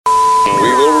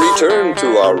return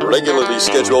to our regularly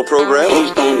scheduled program.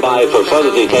 Please stand by for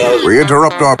further details. We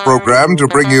interrupt our program to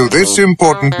bring you this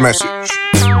important message.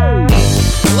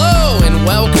 Hello, and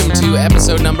welcome to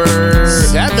episode number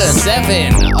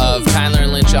 7 of Tyler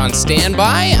and Lynch on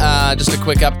Standby. Just a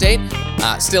quick update.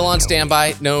 Still on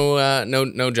standby.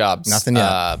 No jobs. Nothing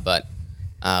yet. But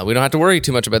we don't have to worry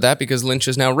too much about that because Lynch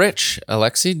is now rich.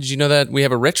 Alexi, did you know that we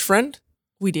have a rich friend?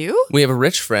 We do? We have a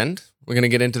rich friend. We're going to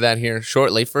get into that here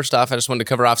shortly. First off, I just wanted to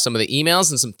cover off some of the emails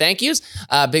and some thank yous.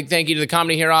 Big thank you to the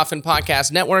Comedy Here Often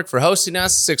Podcast Network for hosting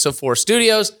us, 604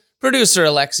 Studios, producer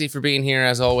Alexi for being here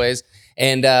as always,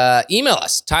 and email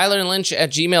us,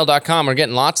 tylerandlynch@gmail.com. We're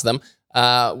getting lots of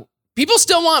them. People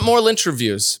still want more Lynch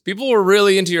reviews. People were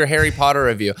really into your Harry Potter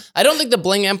review. I don't think the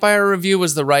Bling Empire review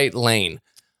was the right lane.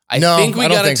 I think we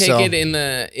got to take it in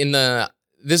the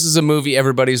this is a movie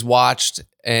everybody's watched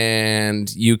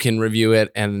and you can review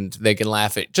it and they can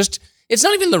laugh at. It's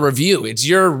not even the review. It's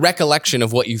your recollection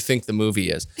of what you think the movie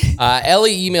is.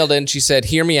 Ellie emailed in. She said,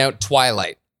 hear me out,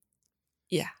 Twilight.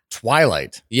 Yeah.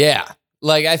 Twilight. Yeah.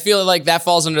 Like, I feel like that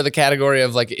falls under the category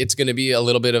of like, it's going to be a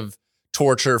little bit of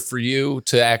torture for you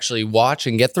to actually watch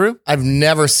and get through. I've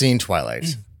never seen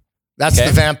Twilight. That's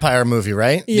the vampire movie,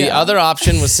 right? Yeah. The other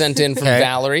option was sent in from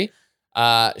Valerie.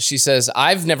 She says,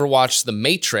 I've never watched The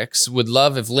Matrix. Would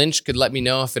love if Lynch could let me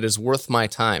know if it is worth my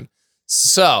time.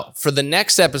 So for the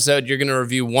next episode, you're going to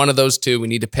review one of those two. We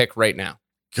need to pick right now.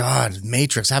 God,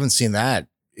 Matrix. I haven't seen that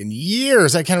in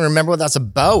years. I can't remember what that's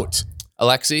about.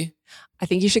 Alexi? I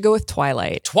think you should go with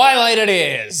Twilight. Twilight it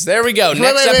is. There we go.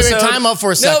 Next wait, episode. time out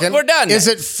for a second. No, we're done. Is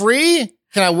it free?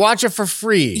 Can I watch it for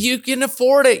free? You can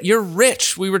afford it. You're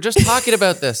rich. We were just talking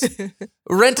about this.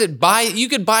 Rent it. You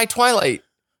could buy Twilight.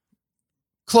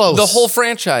 Close. The whole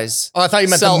franchise. Oh, I thought you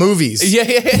meant the movies. Yeah.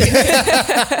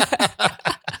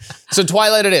 So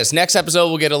Twilight it is. Next episode,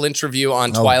 we'll get a Lynch review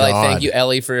on Twilight. God. Thank you,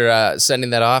 Ellie, for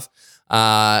sending that off.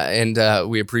 And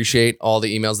we appreciate all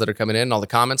the emails that are coming in, all the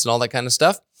comments and all that kind of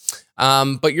stuff.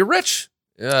 But you're rich.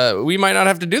 We might not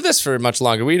have to do this for much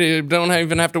longer. We don't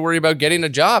even have to worry about getting a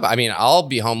job. I mean, I'll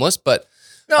be homeless, but...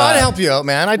 No, I'd help you out,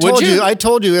 man. I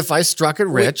told you if I struck it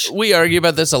rich. We argue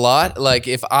about this a lot. Like,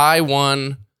 if I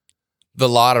won the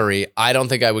lottery, I don't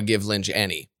think I would give Lynch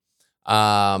any.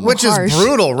 Which is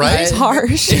brutal, right? It's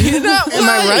harsh. Am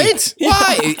I right?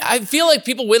 Why? I feel like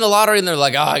people win the lottery and they're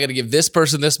like, oh, I got to give this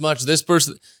person this much, this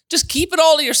person. Just keep it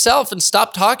all to yourself and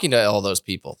stop talking to all those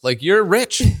people. Like, you're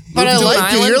rich. But I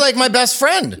like you. You're like my best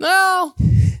friend. No.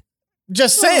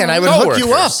 Just saying, I would hook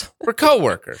you up. We're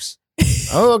coworkers.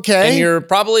 Oh, okay. And you're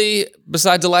probably,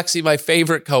 besides Alexi, my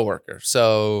favorite coworker.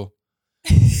 So...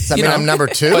 Does that mean I'm number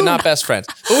 2? But not best friends.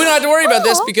 But we don't have to worry about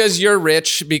this because you're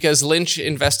rich, because Lynch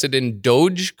invested in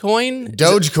dogecoin.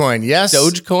 Dogecoin, yes.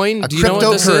 Dogecoin. Do you know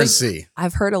what this is?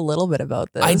 I've heard a little bit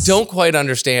about this. I don't quite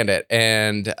understand it.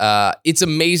 And it's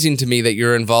amazing to me that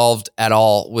you're involved at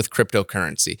all with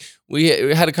cryptocurrency. We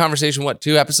had a conversation,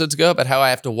 2 episodes ago, about how I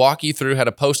have to walk you through how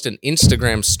to post an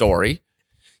Instagram story.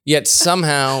 Yet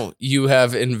somehow you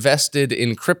have invested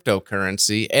in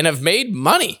cryptocurrency and have made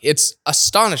money. It's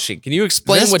astonishing. Can you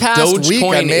explain what Dogecoin week,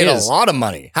 I made is? A lot of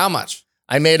money. How much?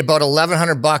 I made about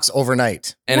 $1,100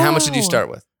 overnight. And how much did you start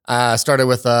with? Started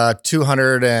with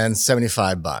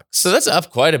 $275. So that's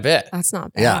up quite a bit. That's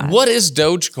not bad. Yeah. What is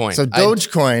Dogecoin? So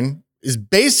Dogecoin is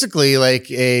basically like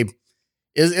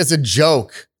it's a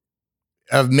joke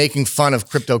of making fun of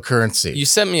cryptocurrency. You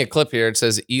sent me a clip here. It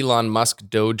says Elon Musk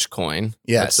Dogecoin.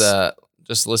 Yes. Let's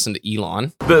just listen to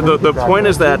Elon. The point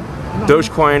is that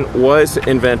Dogecoin was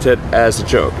invented as a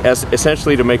joke, as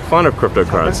essentially to make fun of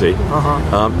cryptocurrency,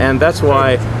 and that's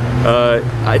why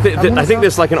I think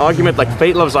there's like an argument like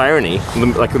fate loves irony.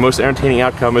 Like the most entertaining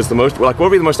outcome is what would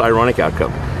be the most ironic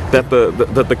outcome? That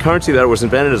the currency that was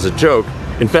invented as a joke,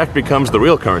 in fact, becomes the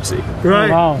real currency. Right?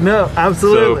 Wow. No,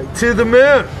 absolutely. So, to the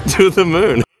moon. To the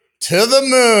moon. To the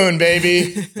moon,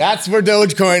 baby. That's where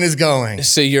Dogecoin is going.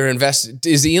 So you're invested.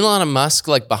 Is Elon Musk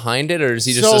like behind it, or is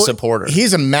he just a supporter?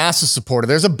 He's a massive supporter.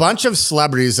 There's a bunch of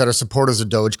celebrities that are supporters of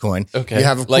Dogecoin. Okay. You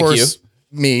have, of like course,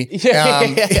 me.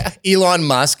 Elon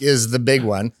Musk is the big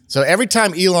one. So every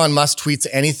time Elon Musk tweets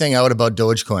anything out about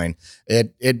Dogecoin,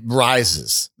 it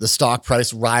rises. The stock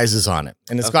price rises on it.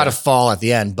 And it's got to fall at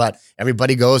the end. But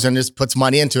everybody goes and just puts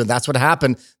money into it. That's what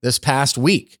happened this past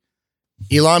week.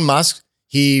 Elon Musk,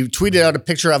 he tweeted out a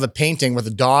picture of a painting with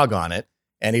a dog on it.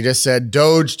 And he just said,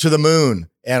 Doge to the moon.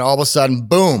 And all of a sudden,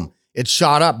 boom, it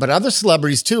shot up. But other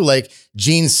celebrities too, like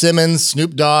Gene Simmons,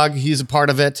 Snoop Dogg, he's a part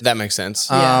of it. That makes sense.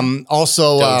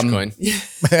 Also, Dogecoin.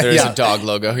 There's a dog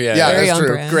logo. Yeah, that's true.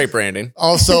 Brand. Great branding.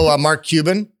 Also, Mark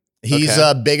Cuban, he's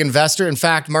a big investor. In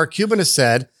fact, Mark Cuban has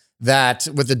said that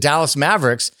with the Dallas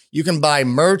Mavericks, you can buy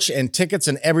merch and tickets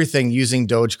and everything using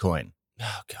Dogecoin.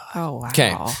 Oh, God. Oh, wow.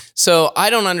 Okay. So I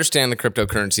don't understand the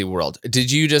cryptocurrency world.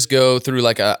 Did you just go through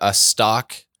like a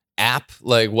stock app,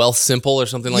 like Wealthsimple or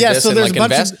something like this, so and there's like a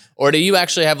bunch invest? of, Or do you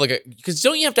actually have like because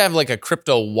don't you have to have like a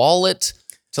crypto wallet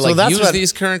to like that's use what-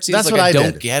 these currencies? that's like what I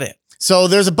don't did. get it. So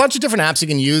there's a bunch of different apps you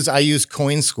can use. I use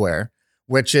CoinSquare,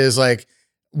 which is like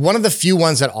one of the few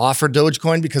ones that offer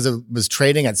Dogecoin because it was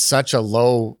trading at such a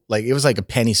low, like it was like a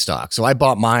penny stock. So I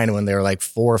bought mine when they were like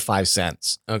 4 or 5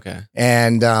 cents. Okay.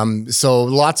 And so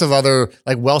lots of other,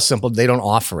 like Wealthsimple, they don't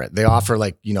offer it. They offer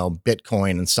like,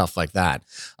 Bitcoin and stuff like that.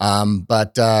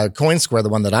 But CoinSquare, the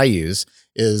one that I use,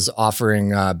 is offering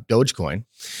Dogecoin.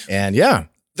 And yeah.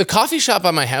 The coffee shop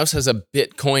by my house has a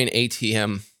Bitcoin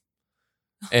ATM.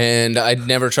 And I'd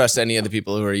never trust any of the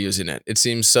people who are using it. It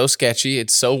seems so sketchy.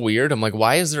 It's so weird. I'm like,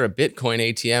 why is there a Bitcoin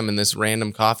ATM in this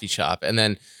random coffee shop? And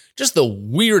then just the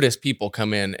weirdest people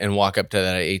come in and walk up to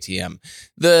that ATM.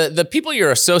 The people you're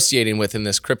associating with in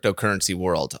this cryptocurrency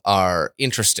world are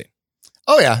interesting.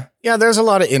 Oh, yeah. Yeah, there's a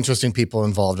lot of interesting people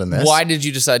involved in this. Why did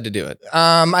you decide to do it?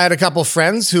 I had a couple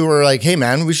friends who were like, hey,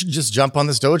 man, we should just jump on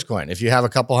this Dogecoin. If you have a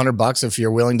couple $100, if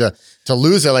you're willing to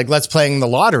lose it, like let's play in the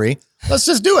lottery, let's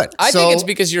just do it. I think it's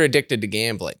because you're addicted to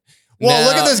gambling. Well, Now-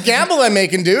 look at this gamble I'm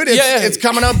making, dude. It's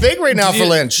coming out big right now for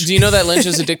Lynch. Do you know that Lynch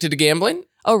is addicted to gambling?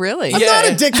 Oh, really? I'm not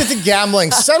addicted to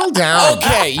gambling. Settle down.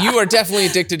 Okay, you are definitely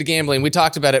addicted to gambling. We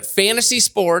talked about it. Fantasy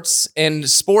sports and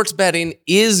sports betting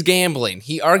is gambling.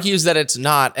 He argues that it's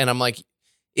not, and I'm like,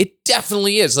 it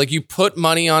definitely is. Like you put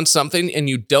money on something and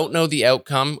you don't know the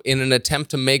outcome in an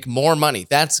attempt to make more money.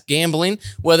 That's gambling,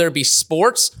 whether it be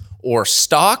sports or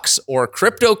stocks or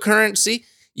cryptocurrency.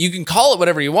 You can call it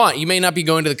whatever you want. You may not be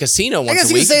going to the casino once I guess a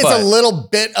you week, could say but it's a little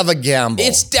bit of a gamble.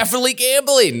 it's definitely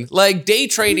gambling. Like day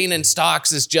trading in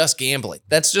stocks is just gambling.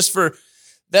 That's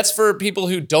for people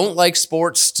who don't like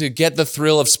sports to get the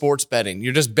thrill of sports betting.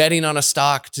 You're just betting on a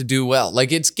stock to do well.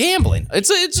 Like it's gambling.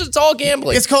 It's all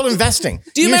gambling. It's called investing.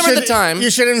 Do you remember the time? You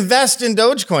should invest in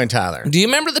Dogecoin, Tyler. Do you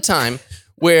remember the time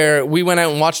where we went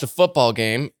out and watched a football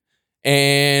game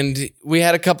and we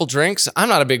had a couple drinks? I'm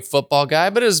not a big football guy,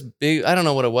 but it was big. I don't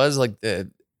know what it was, like the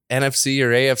NFC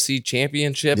or AFC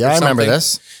championship. Yeah, or I remember something.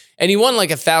 this. And he won like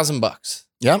 $1,000.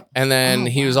 Yep. And then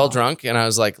he was all drunk, and I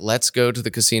was like, let's go to the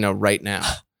casino right now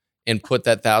and put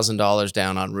that $1,000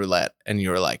 down on roulette. And you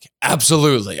were like,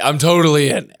 absolutely, I'm totally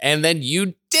in. And then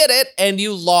you did it, and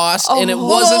you lost, and it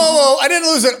wasn't. Whoa. I didn't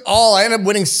lose it all. I ended up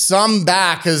winning some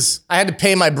back because I had to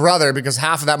pay my brother because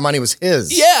half of that money was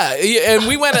his. Yeah, and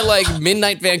we went at like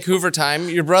midnight Vancouver time.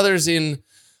 Your brother's in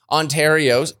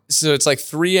Ontario, so it's like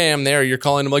 3 a.m. there. You're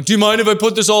calling him like, do you mind if I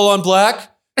put this all on black?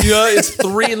 Yeah, it's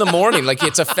 3 a.m. Like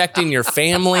it's affecting your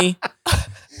family.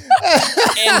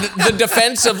 And the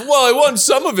defense of, well, I want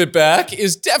some of it back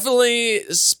is definitely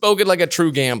spoken like a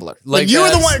true gambler. Like you were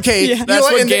the one, okay. Yeah. You know That's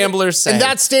what in gamblers say. In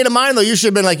that state of mind, though, you should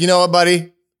have been like, you know what,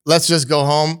 buddy? Let's just go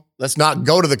home. Let's not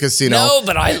go to the casino. No,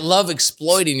 but I love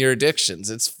exploiting your addictions.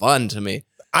 It's fun to me.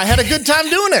 I had a good time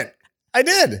doing it. I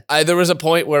did. There was a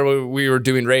point where we were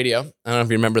doing radio. I don't know if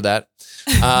you remember that.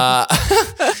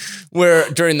 Where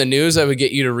during the news, I would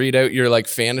get you to read out your like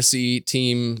fantasy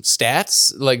team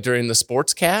stats, like during the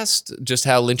sports cast, just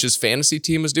how Lynch's fantasy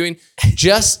team was doing,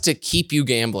 just to keep you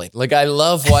gambling. Like I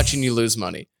love watching you lose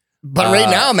money. But right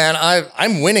now, man,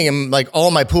 I'm winning in like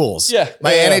all my pools. Yeah.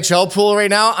 My Yeah. NHL pool right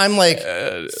now, I'm like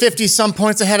 50 some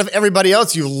points ahead of everybody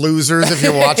else, you losers, if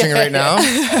you're watching right now.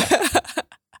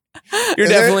 You're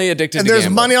definitely addicted and to there's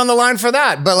gambling. money on the line for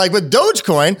that. But like with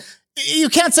Dogecoin, you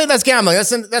can't say that's gambling.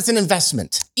 That's an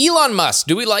investment. Elon Musk,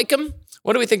 do we like him?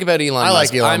 What do we think about Elon I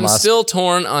Musk? like Elon I'm Musk. still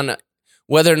torn on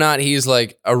whether or not he's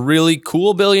like a really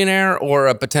cool billionaire or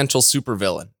a potential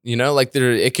supervillain. You know, like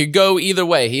it could go either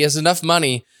way. He has enough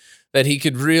money that he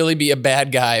could really be a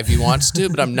bad guy if he wants to,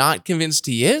 but I'm not convinced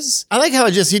he is. I like how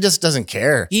he just doesn't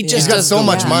care. He just He's got does so the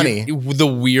much money. The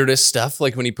weirdest stuff,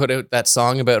 like when he put out that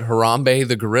song about Harambe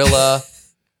the gorilla,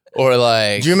 or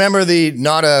like, Do you remember the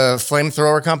not a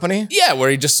flamethrower company? yeah, where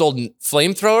he just sold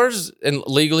flamethrowers and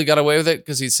legally got away with it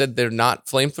because he said they're not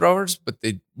flamethrowers, but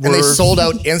they were. And they sold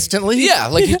out instantly? Yeah,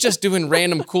 like he's just doing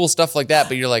random cool stuff like that,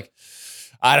 but you're like,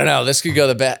 I don't know, this could go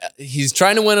the bad. He's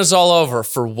trying to win us all over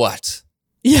for what?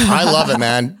 Yeah. I love it,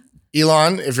 man.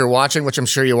 Elon, if you're watching, which I'm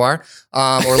sure you are,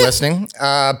 or listening,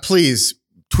 please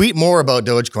tweet more about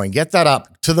Dogecoin. Get that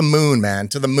up to the moon, man,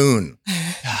 to the moon.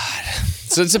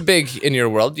 So it's a big in your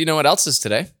world. You know what else is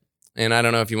today? And I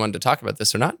don't know if you wanted to talk about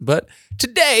this or not, but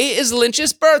today is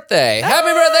Lynch's birthday.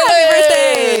 Happy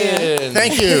birthday, Lynch!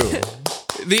 Thank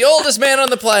you. The oldest man on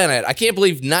the planet. I can't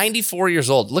believe 94 years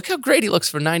old. Look how great he looks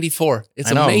for 94.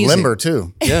 It's I know, amazing. limber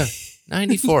too. Yeah,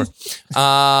 94.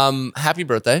 Happy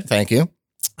birthday. Thank you.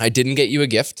 I didn't get you a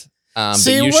gift, See, but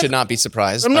you what- should not be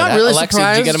surprised. I'm by not that. really Alexi, did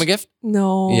surprised. you get him a gift?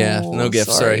 No. Yeah, no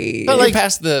gift. Sorry. But You're like-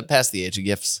 past the age of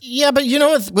gifts. Yeah, but you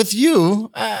know, with you,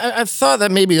 I thought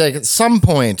that maybe like at some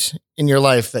point in your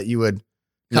life that you would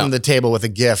come to the table with a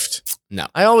gift. No.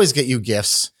 I always get you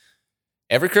gifts.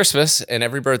 Every Christmas and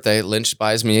every birthday, Lynch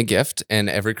buys me a gift, and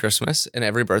every Christmas and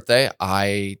every birthday,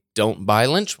 I don't buy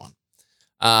Lynch one.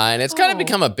 And it's kind of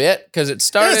become a bit because it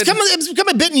started. It's become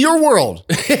a bit in your world.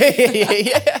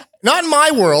 yeah. Not in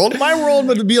my world. My world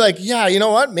would be like, yeah, you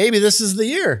know what? Maybe this is the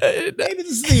year. Maybe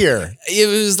this is the year. It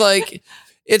was like,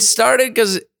 it started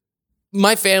because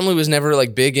my family was never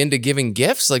like big into giving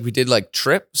gifts. Like we did like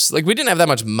trips. Like we didn't have that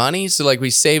much money. So like we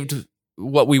saved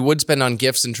what we would spend on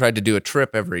gifts and tried to do a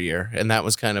trip every year. And that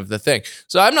was kind of the thing.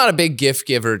 So I'm not a big gift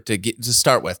giver to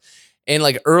start with. And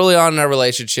like early on in our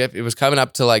relationship, it was coming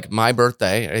up to like my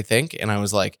birthday, I think. And I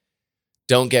was like,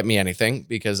 don't get me anything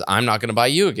because I'm not going to buy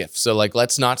you a gift. So like,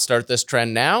 let's not start this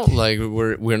trend now. Like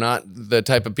we're not the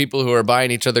type of people who are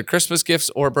buying each other Christmas gifts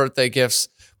or birthday gifts.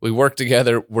 We work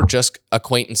together. We're just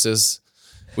acquaintances.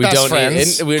 We Best don't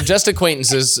friends. need, we're just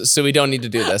acquaintances. So we don't need to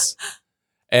do this.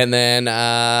 And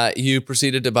then you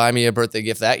proceeded to buy me a birthday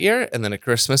gift that year, and then a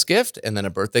Christmas gift, and then a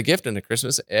birthday gift, and a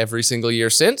Christmas every single year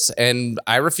since. And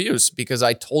I refuse because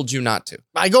I told you not to.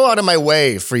 I go out of my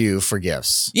way for you for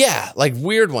gifts. Yeah, like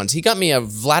weird ones. He got me a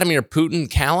Vladimir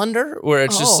Putin calendar where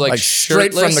it's just like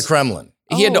straight from the Kremlin.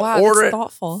 He had to order it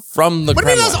thoughtful. from the What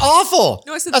do you mean Kremlin. that's awful?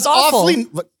 No, I said that's thoughtful. awfully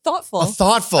Thoughtful.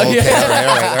 thoughtful. Okay,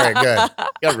 all right, good.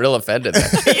 Got real offended there.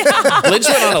 Lynch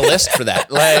went on a list for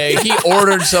that. Like he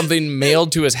ordered something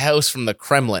mailed to his house from the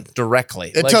Kremlin directly.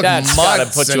 It like, took that's gotta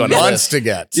months put you and on a months list. to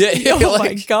get. Yeah, Oh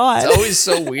my God. It's always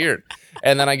so weird.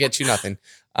 And then I get you nothing.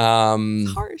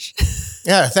 Harsh.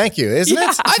 Yeah, thank you. Isn't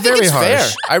it? I think very it's harsh. fair.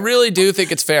 I really do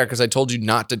think it's fair because I told you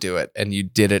not to do it and you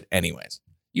did it anyways.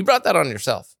 You brought that on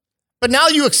yourself. But now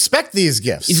you expect these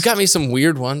gifts. You've got me some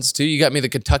weird ones too. You got me the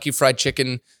Kentucky Fried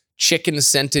Chicken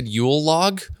scented Yule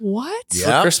log What?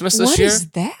 for Christmas this What year. is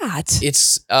that?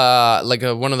 It's like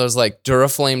one of those like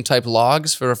Duraflame type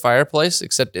logs for a fireplace,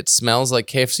 except it smells like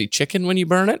KFC chicken when you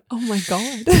burn it. Oh my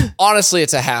God. Honestly,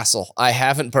 it's a hassle. I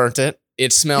haven't burnt it.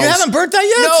 It smells. You haven't burnt that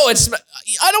yet? No,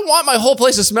 I don't want my whole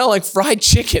place to smell like fried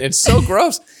chicken. It's so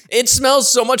gross. It smells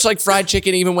so much like fried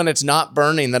chicken even when it's not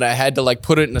burning that I had to like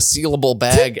put it in a sealable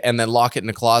bag and then lock it in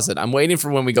a closet. I'm waiting for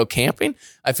when we go camping.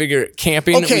 I figure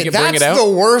camping, we Okay, can bring it that's out.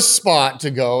 the worst spot to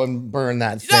go and burn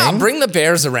that thing. Yeah, bring the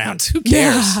bears around. Who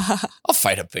cares? I'll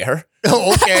fight a bear.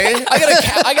 Oh, okay.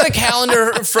 I got a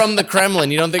calendar from the Kremlin.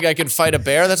 You don't think I could fight a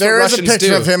bear? That's There what is a Russians picture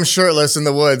do. of him shirtless in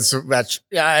the woods. So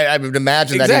I would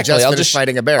imagine that he Exactly. just I'll finished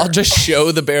fighting a bear. I'll just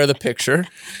show the bear the picture,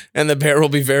 and the bear will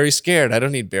be very scared. I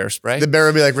don't need bear spray. The bear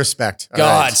would be like, respect. All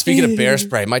God, right. speaking of bear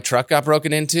spray, my truck got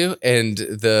broken into, and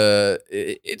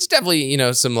it's definitely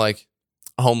some like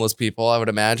homeless people, I would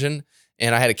imagine.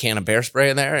 And I had a can of bear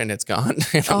spray in there, and it's gone.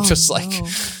 And I'm just like,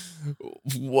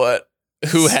 what?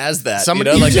 Who has that?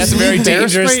 Somebody, like that's a very bear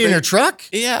dangerous spray in thing. your truck?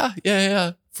 Yeah.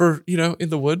 For in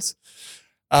the woods.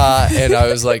 And I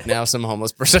was like, now some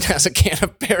homeless person has a can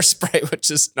of bear spray, which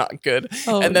is not good.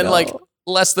 Oh, and then no. like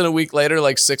less than a week later,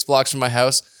 like 6 blocks from my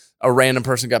house, a random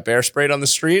person got bear sprayed on the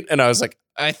street. And I was like,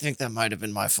 I think that might have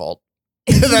been my fault.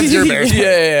 That's your bear spray.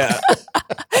 Yeah.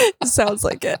 Sounds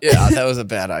like it. Yeah, that was a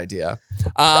bad idea.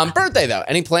 Birthday though.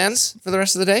 Any plans for the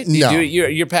rest of the day? No.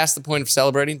 You're past the point of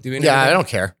celebrating? Doing Yeah, anything? I don't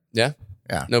care. Yeah?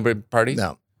 Yeah. No big party?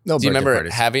 No Do you birthday remember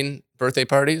parties. having birthday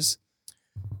parties?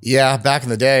 Yeah, back in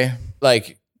the day.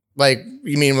 Like,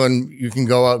 You mean when you can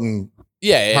go out and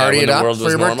yeah, Party when it the up world for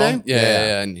was your normal. birthday?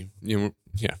 Yeah. And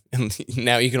and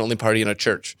now you can only party in a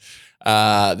church.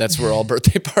 That's where all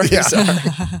birthday parties are.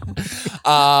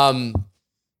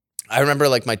 I remember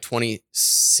like my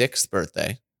 26th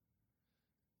birthday.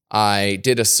 I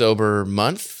did a sober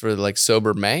month for like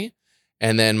sober May,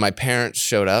 and then my parents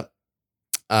showed up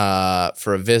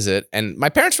for a visit, and my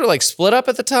parents were like split up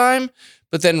at the time,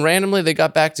 but then randomly they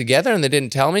got back together and they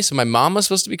didn't tell me. So my mom was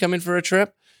supposed to be coming for a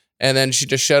trip. And then she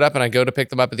just showed up and I go to pick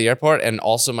them up at the airport. And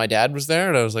also my dad was there.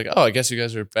 And I was like, oh, I guess you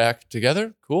guys are back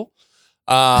together. Cool.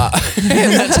 And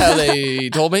that's how they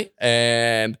told me.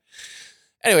 And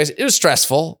anyways, it was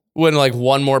stressful when like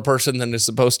one more person than is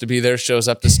supposed to be there shows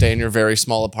up to stay in your very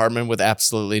small apartment with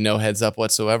absolutely no heads up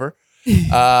whatsoever.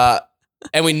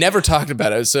 And we never talked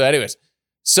about it. So anyways,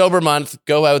 sober month,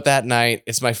 go out that night.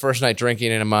 It's my first night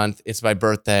drinking in a month. It's my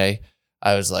birthday.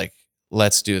 I was like,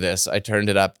 let's do this. I turned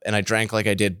it up and I drank like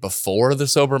I did before the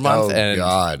sober month. And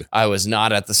God. I was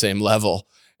not at the same level.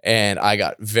 And I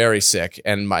got very sick.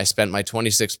 And I spent my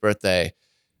 26th birthday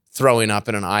throwing up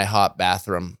in an IHOP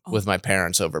bathroom with my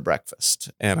parents over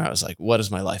breakfast. And I was like, what has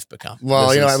my life become?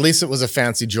 Well, at least it was a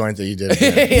fancy joint that you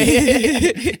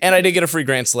did. And I did get a free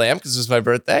Grand Slam because it was my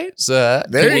birthday. So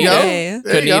There you go.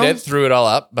 Couldn't eat it, threw it all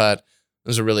up, but it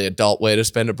was a really adult way to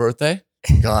spend a birthday.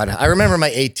 God, I remember my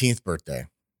 18th birthday.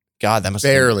 God, that must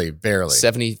barely have been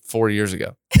 74 years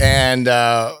ago. And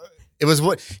it was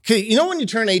when you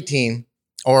turn 18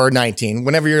 or 19,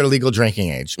 whenever you're legal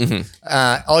drinking age,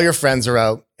 all your friends are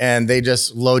out and they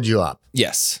just load you up.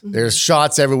 Yes. There's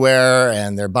shots everywhere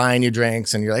and they're buying you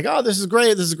drinks and you're like, oh, this is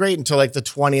great until like the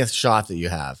 20th shot that you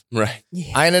have. Right.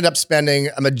 Yeah. I ended up spending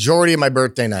a majority of my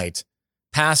birthday night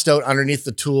passed out underneath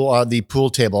the pool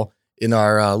table in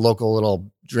our local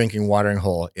little drinking watering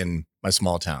hole in my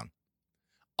small town.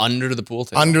 Under the pool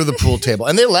table. Under the pool table.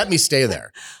 And they let me stay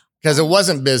there because it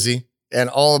wasn't busy and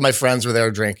all of my friends were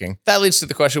there drinking. That leads to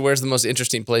the question, where's the most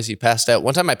interesting place you passed out?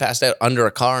 One time I passed out under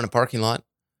a car in a parking lot.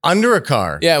 Under a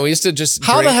car? Yeah, we used to just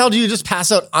How the hell do you just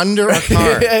pass out under a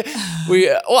car?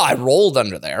 I rolled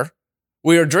under there.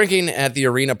 We were drinking at the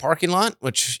arena parking lot,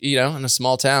 which, in a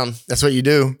small town. That's what you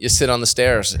do. You sit on the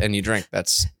stairs and you drink.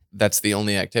 That's the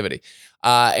only activity.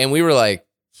 And we were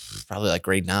probably like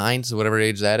grade 9, so whatever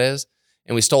age that is.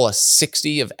 And we stole a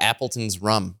 60 of Appleton's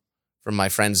rum from my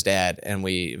friend's dad. And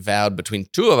we vowed between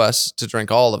two of us to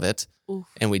drink all of it. Oof.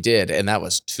 And we did. And that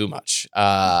was too much.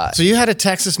 So you had a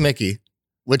Texas Mickey,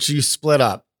 which you split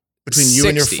up between 60. You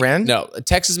and your friend? No, a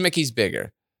Texas Mickey's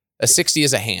bigger. A 60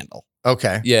 is a handle.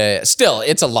 Okay. Yeah. Still,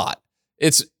 it's a lot.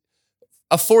 It's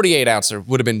a 48 ouncer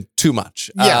would have been too much.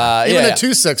 Yeah. Even a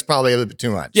 2.6 probably a little bit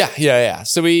too much. Yeah.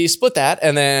 So we split that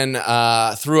and then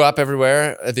threw up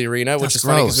everywhere at the arena, which is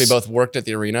funny because we both worked at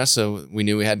the arena. So we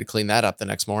knew we had to clean that up the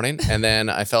next morning. And then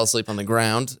I fell asleep on the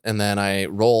ground and then I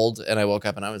rolled and I woke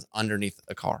up and I was underneath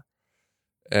a car.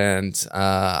 And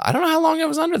I don't know how long I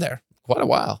was under there. Quite a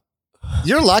while.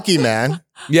 You're lucky, man.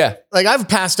 Yeah. Like I've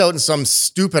passed out in some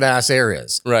stupid ass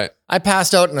areas. Right. I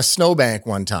passed out in a snowbank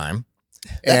one time.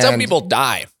 That's how people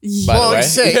die, by the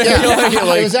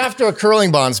way. It was after a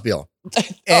curling bonspiel.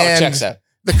 Checks out.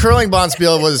 The curling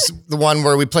bonspiel was the one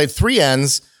where we played 3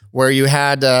 ends where you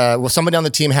had, somebody on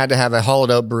the team had to have a hollowed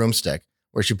out broomstick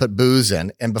where you put booze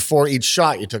in. And before each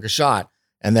shot, you took a shot.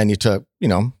 And then you took,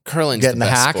 curling's get in the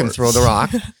hack sport. And throw the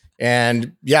rock.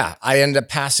 And yeah, I ended up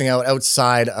passing out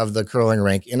outside of the curling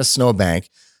rink in a snowbank.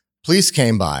 Police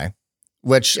came by,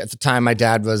 which at the time my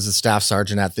dad was a staff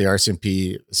sergeant at the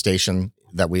RCMP station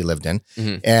that we lived in.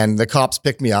 Mm-hmm. And the cops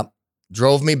picked me up,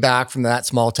 drove me back from that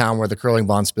small town where the curling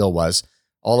bonspiel was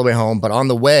all the way home. But on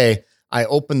the way, I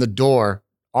opened the door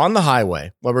on the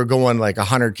highway where we're going like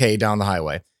 100K down the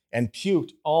highway and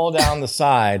puked all down the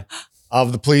side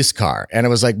of the police car. And it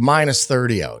was like minus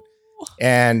 30 out.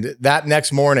 And that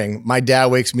next morning, my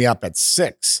dad wakes me up at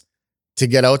 6 to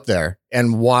get out there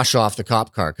and wash off the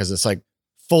cop car because it's like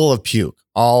full of puke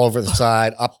all over the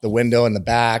side, up the window in the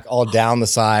back, all down the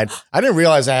side. I didn't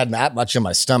realize I had that much in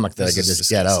my stomach that I could just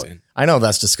get out. I know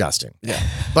that's disgusting. Yeah.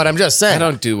 But I'm just saying. I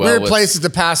don't do well weird with places to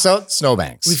pass out,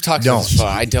 snowbanks. We've talked about this before.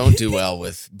 I don't do well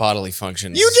with bodily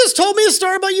functions. You just told me a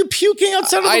story about you puking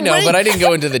outside of the I know, rink. but I didn't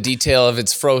go into the detail of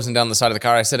it's frozen down the side of the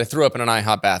car. I said I threw up in an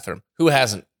IHOP bathroom. Who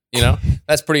hasn't?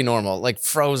 That's pretty normal. Like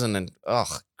frozen and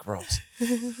gross.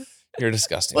 You're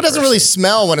disgusting. Well, it doesn't really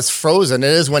smell when it's frozen. It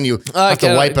is when you have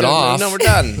to wipe it off. No, we're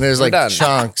done. There's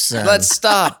chunks. And... Let's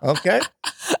stop. Okay.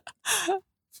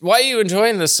 Why are you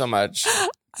enjoying this so much?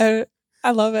 I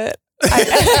love it.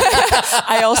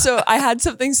 I had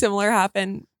something similar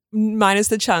happen minus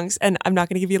the chunks, and I'm not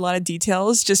going to give you a lot of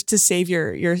details just to save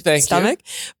your stomach.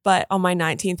 But on my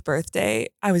 19th birthday,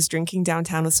 I was drinking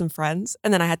downtown with some friends,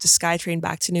 and then I had to SkyTrain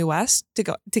back to New West to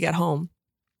get home.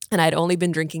 And I'd only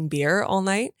been drinking beer all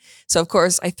night, so of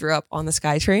course I threw up on the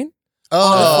SkyTrain.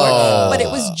 Oh, but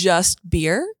it was just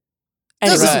beer. And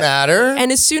doesn't matter.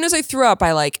 And as soon as I threw up,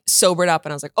 I sobered up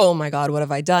and I was like, oh my God, what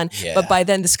have I done? Yeah. But by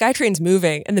then the SkyTrain's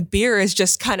moving and the beer is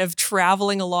just kind of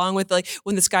traveling along with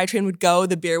when the SkyTrain would go,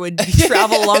 the beer would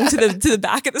travel along to the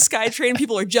back of the SkyTrain.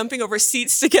 People are jumping over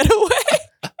seats to get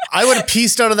away. I would have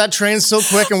pieced out of that train so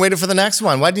quick and waited for the next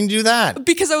one. Why didn't you do that?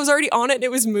 Because I was already on it and it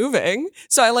was moving.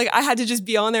 So I had to just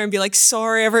be on there and be like,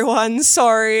 sorry, everyone,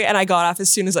 sorry. And I got off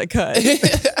as soon as I could.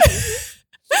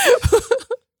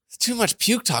 Too much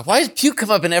puke talk. Why does puke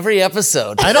come up in every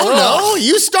episode? I don't know.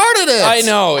 You started it. I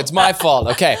know. It's my fault.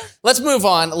 Okay, let's move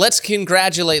on. Let's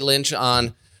congratulate Lynch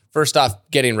on First off,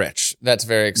 getting rich. That's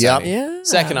very exciting. Yeah.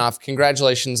 Second off,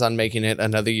 congratulations on making it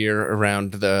another year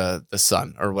around the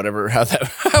sun or whatever, however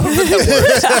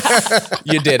that works.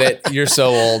 You did it. You're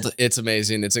so old. It's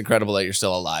amazing. It's incredible that you're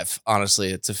still alive. Honestly,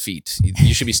 it's a feat.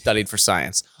 You should be studied for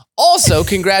science. Also,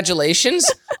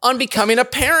 congratulations on becoming a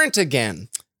parent again.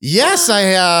 Yes, I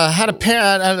had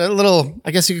a little,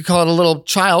 I guess you could call it a little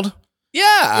child.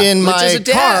 Yeah. In Lynch my is a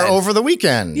dad. car over the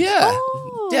weekend. Yeah.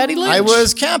 Daddy Lynch. I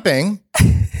was camping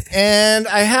and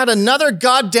I had another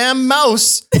goddamn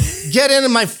mouse get into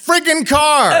my friggin'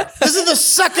 car. This is the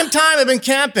second time I've been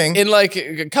camping. In like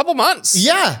a couple months.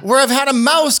 Yeah, where I've had a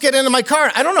mouse get into my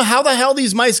car. I don't know how the hell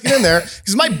these mice get in there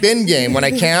because my bin game when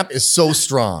I camp is so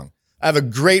strong. I have a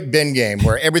great bin game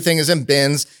where everything is in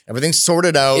bins, everything's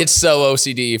sorted out. It's so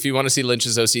OCD. If you want to see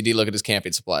Lynch's OCD, look at his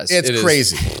camping supplies. It's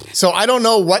crazy. So I don't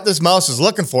know what this mouse is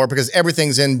looking for because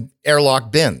everything's in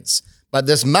airlock bins. But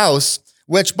this mouse,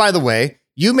 which by the way,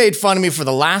 you made fun of me for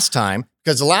the last time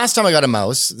because the last time I got a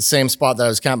mouse, the same spot that I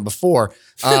was camping before,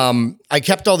 I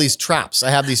kept all these traps. I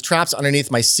have these traps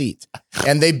underneath my seat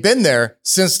and they've been there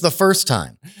since the first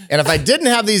time. And if I didn't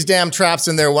have these damn traps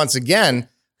in there once again,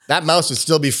 that mouse would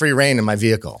still be free reign in my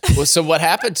vehicle. Well, so what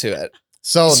happened to it?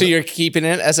 So you're keeping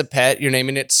it as a pet. You're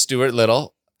naming it Stuart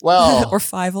Little. Well, or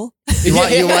Fievel. You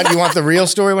want the real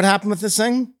story? What happened with this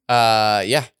thing?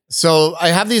 Yeah. So I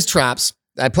have these traps.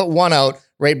 I put one out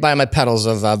right by my pedals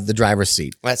of the driver's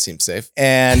seat. That seems safe.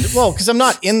 And well, because I'm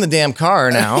not in the damn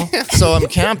car now, so I'm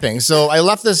camping. So I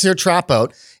left this here trap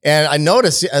out, and I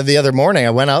noticed the other morning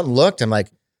I went out and looked. I'm like,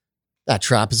 that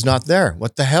trap is not there.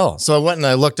 What the hell? So I went and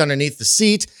I looked underneath the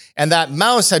seat, and that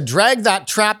mouse had dragged that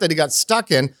trap that he got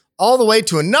stuck in all the way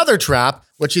to another trap,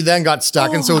 which he then got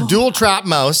stuck in. So a dual trap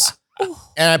mouse.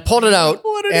 And I pulled it out,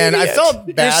 and I felt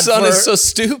bad. Your son is so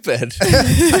stupid. I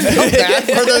felt bad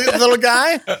for the little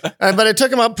guy, but I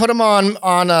took him up, put him on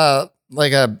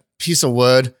like a piece of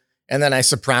wood, and then I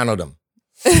sopranoed him.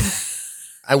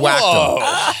 I whacked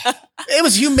him. It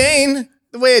was humane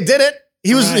the way I did it.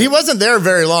 He wasn't there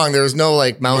very long. There was no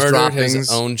like mouse droppings.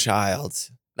 His own child.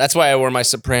 That's why I wore my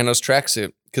Sopranos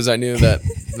tracksuit because I knew that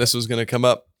this was going to come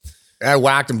up. I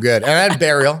whacked him good. And I had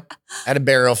burial. I had a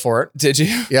burial for it. Did you?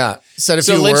 Yeah. Said a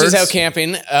so few Lynch words. is out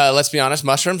camping. Let's be honest.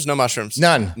 Mushrooms? No mushrooms.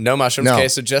 None. No mushrooms. No. Okay,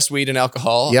 so just weed and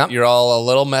alcohol. Yep. You're all a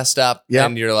little messed up. Yep.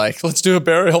 And you're like, let's do a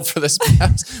burial for this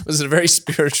mouse. Was it a very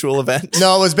spiritual event?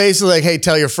 No, it was basically like, hey,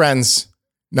 tell your friends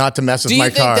not to mess with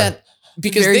my car. Do you think that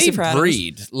because Very they Sopranos.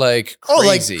 breed like crazy? Oh,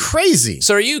 like crazy.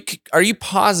 So are you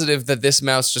positive that this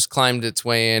mouse just climbed its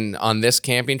way in on this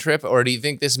camping trip, or do you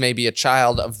think this may be a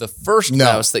child of the first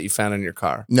mouse that you found in your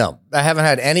car? No, I haven't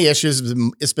had any issues.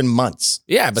 It's been months.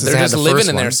 Yeah, but they're just living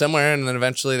in there somewhere, and then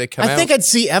eventually they come out. I think I'd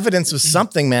see evidence of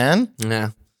something, man. Yeah.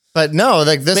 But no,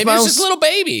 like this Maybe mouse. it's just a little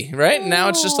baby, right? Now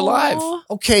it's just alive.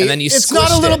 Okay, And then you it's not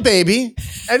a squished little it. baby.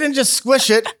 I didn't just squish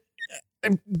it. I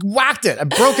whacked it. I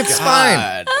broke its spine.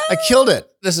 God. I killed it.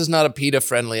 This is not a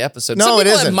PETA-friendly episode. No, Some it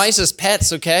people have isn't. mice as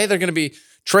pets, okay? They're going to be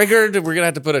triggered. We're going to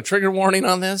have to put a trigger warning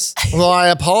on this. Well, I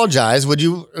apologize. Would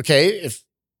you? Okay, if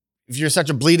you're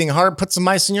such a bleeding heart, put some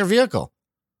mice in your vehicle.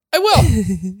 I will.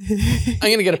 I'm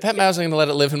going to get a pet mouse. I'm going to let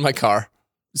it live in my car.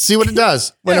 See what it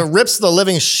does when it rips the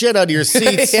living shit out of your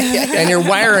seats and your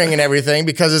wiring and everything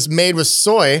because it's made with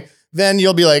soy. Then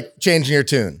you'll be like changing your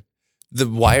tune. The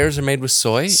wires are made with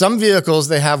soy? Some vehicles,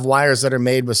 they have wires that are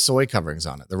made with soy coverings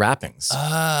on it, the wrappings.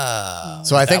 Oh.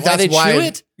 So I think why that's they why. chew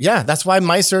it? Yeah, that's why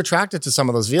mice are attracted to some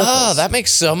of those vehicles. Oh, that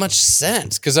makes so much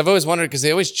sense. Because I've always wondered, because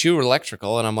they always chew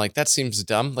electrical, and I'm like, that seems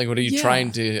dumb. Like, what are you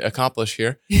trying to accomplish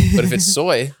here? But if it's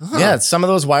soy, Yeah, some of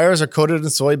those wires are coated in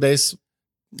soy base.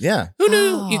 Yeah. Who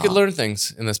knew you could learn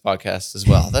things in this podcast as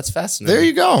well? That's fascinating. There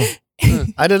you go.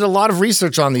 I did a lot of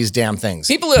research on these damn things.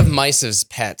 People who have mice as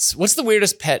pets. What's the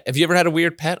weirdest pet? Have you ever had a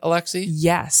weird pet, Alexi?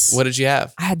 Yes. What did you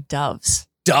have? I had doves.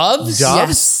 Doves?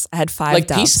 Yes. I had 5 Like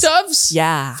doves. peace doves?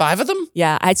 Yeah. 5 of them?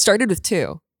 Yeah. I started with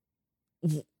 2.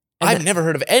 I've never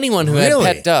heard of anyone who Really?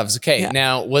 had pet doves. Okay, Yeah.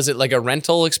 now, was it like a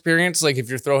rental experience? Like if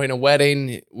you're throwing a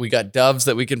wedding, we got doves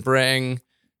that we can bring?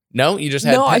 No, you just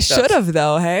had No, pet I doves. should have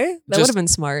though. Hey, that would Just- have been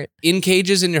smart. In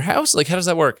cages in your house? Like how does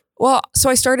that work? Well, so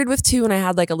I started with 2 and I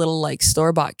had like a little like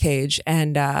store-bought cage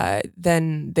and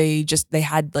then they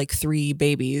had like 3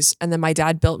 babies and then my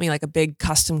dad built me like a big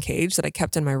custom cage that I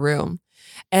kept in my room.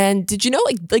 And did you know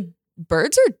like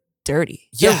birds are dirty?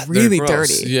 Yeah, They're really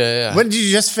gross. dirty. Yeah. When did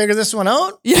you just figure this one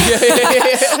out? Yeah.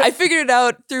 I figured it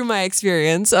out through my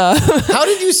experience. How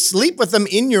did you sleep with them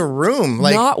in your room?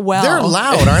 Like, Not well. They're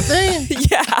loud, aren't they?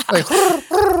 Yeah. Like,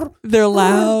 They're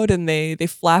loud and they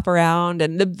flap around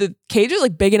and the cage is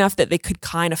like big enough that they could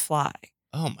kind of fly.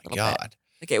 Oh my God.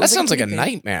 Like it That was sounds like a guinea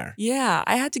pig. nightmare. Yeah,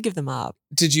 I had to give them up.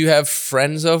 Did you have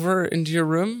friends over into your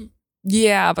room?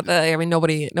 Yeah, but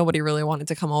nobody really wanted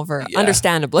to come over. Yeah.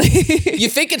 Understandably. You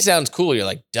think it sounds cool. You're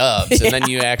like doves, and then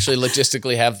you actually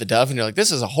logistically have the dove, and you're like,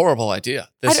 this is a horrible idea.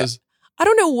 I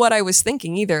don't know what I was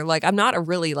thinking either. Like, I'm not a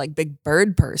really like big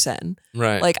bird person.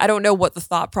 Right. Like, I don't know what the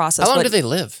thought process. How long do they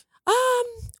live?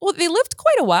 Well, they lived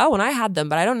quite a while when I had them,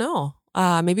 but I don't know.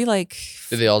 Maybe like.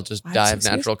 Did they all just 5, die of 6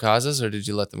 years? natural causes, or did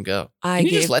you let them go? I Can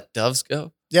you gave- just let doves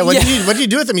go? Yeah, what did you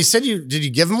do with them? You said did you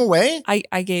give them away?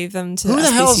 I gave them to. Who the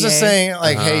hell is SPCA. just saying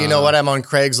like, hey, you know what? I'm on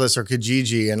Craigslist or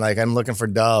Kijiji and like I'm looking for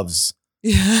doves.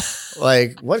 Yeah.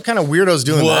 Like, what kind of weirdos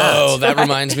doing Whoa, that? that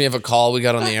reminds me of a call we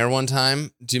got on the air one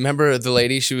time. Do you remember the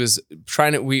lady? She was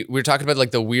trying to. We were talking about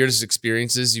like the weirdest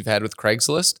experiences you've had with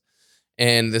Craigslist,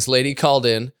 and this lady called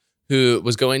in who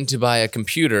was going to buy a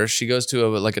computer. She goes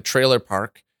to a trailer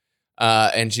park.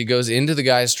 And she goes into the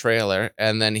guy's trailer,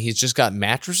 and then he's just got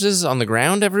mattresses on the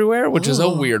ground everywhere, which is a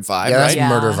weird vibe, Yeah, that's right?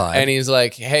 murder vibe. And he's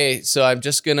like, "Hey, so I'm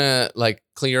just gonna like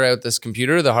clear out this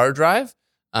computer, the hard drive.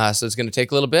 So it's gonna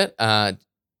take a little bit.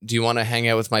 Do you want to hang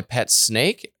out with my pet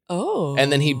snake?" Oh.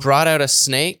 And then he brought out a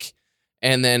snake,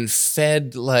 and then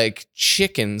fed like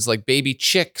chickens, like baby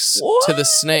chicks, to the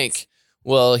snake.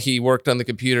 Well, he worked on the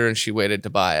computer and she waited to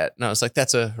buy it. And I was like,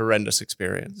 that's a horrendous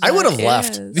experience. I would have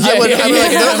left. is. I would. Yeah, I'd be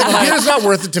like, yeah. no, the computer's not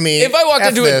worth it to me. If I walked F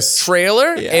into this. a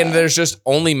trailer and there's just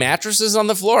only mattresses on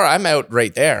the floor, I'm out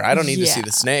right there. I don't need to see Yeah.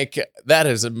 the snake. That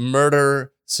is a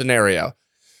murder scenario.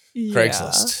 Yeah.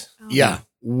 Craigslist. Yeah,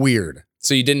 weird.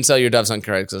 So you didn't sell your doves on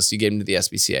Craigslist. You gave them to the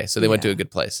SPCA. So they went to a good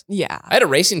place. Yeah. I had a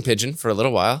racing pigeon for a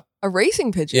little while. A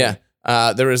racing pigeon.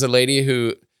 Yeah. There was a lady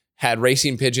who had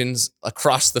racing pigeons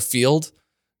across the field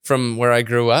from where I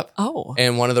grew up. Oh.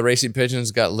 And one of the racing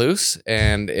pigeons got loose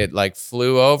and it like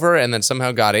flew over and then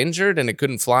somehow got injured and it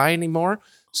couldn't fly anymore.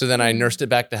 So then I nursed it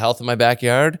back to health in my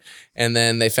backyard. And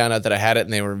then they found out that I had it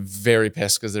and they were very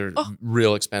pissed because they're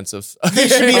real expensive. They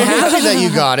should be happy that you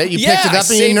got it. You picked it up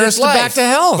and you nursed it back to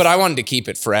health. But I wanted to keep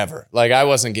it forever. Like I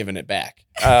wasn't giving it back.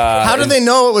 How did they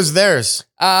know it was theirs?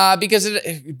 Because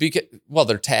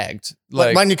they're tagged.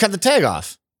 Like, Why didn't you cut the tag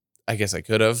off? I guess I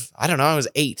could have. I don't know. I was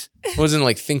 8. I wasn't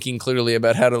like thinking clearly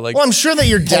about how to like. Well, I'm sure that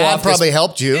your dad off probably this-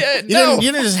 helped you. Yeah, You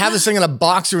didn't just have this thing in a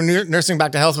box you were nursing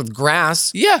back to health with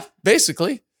grass. Yeah,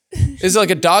 basically. It's like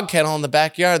a dog kennel in the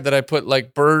backyard that I put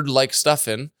like bird-like stuff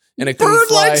in. And it couldn't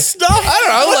fly. Bird-like stuff? I don't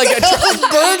know. What Like the hell is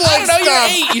bird-like stuff?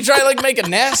 You're 8. You try to like make a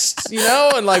nest,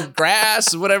 and like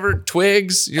grass, whatever,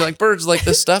 twigs. You're like, birds like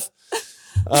this stuff.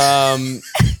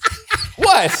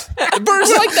 What? The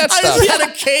birds like that I stuff. just had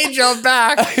a cage out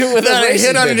back With that a I racing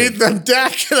hid underneath the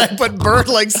deck and I put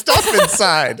bird-like stuff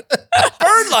inside.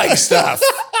 Bird-like stuff.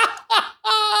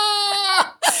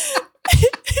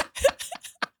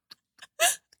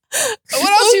 What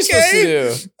else are you supposed to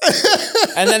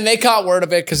do? And then they caught word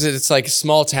of it because it's like a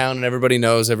small town and everybody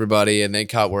knows everybody. And they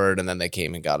caught word and then they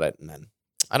came and got it. And then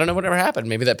I don't know whatever happened.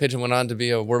 Maybe that pigeon went on to be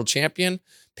a world champion.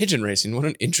 Pigeon racing. What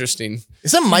an interesting.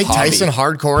 Isn't Mike hobby. Tyson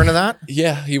hardcore into that?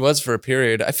 Yeah, he was for a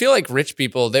period. I feel like rich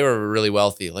people, they were really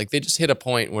wealthy. Like they just hit a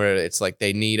point where it's like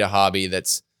they need a hobby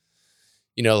that's,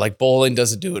 like bowling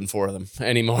doesn't do it for them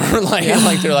anymore.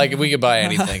 like they're like, we could buy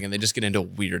anything. And they just get into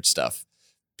weird stuff.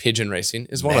 Pigeon racing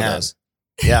is one of those.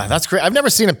 Yeah, that's great. I've never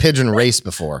seen a pigeon race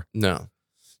before. No.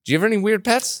 Do you have any weird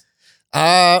pets?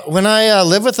 When I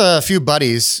lived with a few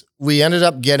buddies, we ended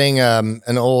up getting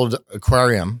an old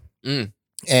aquarium.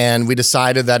 And we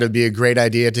decided that it would be a great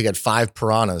idea to get 5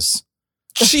 piranhas.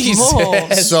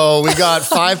 Jesus. So we got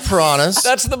 5 piranhas.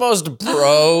 That's the most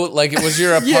bro. Like it was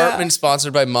your apartment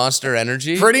sponsored by Monster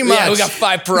Energy. Pretty much. Yeah, we got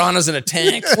 5 piranhas in a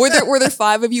tank. Were there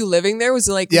 5 of you living there? Was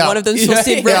it like Yeah. one of them supposed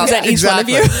to Yeah, represent each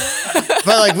exactly. one of you?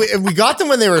 But like we got them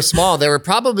when they were small. They were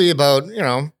probably about,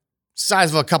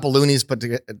 size of a couple loonies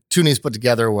toonies put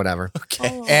together or whatever. Okay.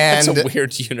 And That's a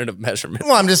weird unit of measurement.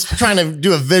 well, I'm just trying to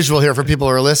do a visual here for people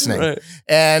who are listening. Right.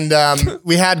 And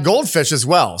we had goldfish as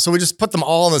well. So we just put them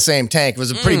all in the same tank. It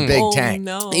was a pretty big tank.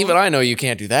 No. Even I know you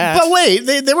can't do that. But wait,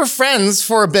 they were friends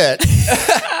for a bit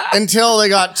until they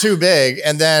got too big.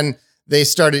 And then they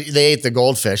ate the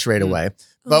goldfish right away.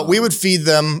 But we would feed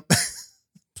them,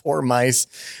 poor mice.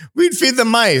 We'd feed them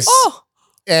mice. Oh.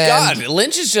 And God,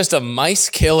 Lynch is just a mice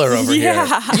killer over here.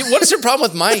 What is your problem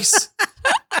with mice?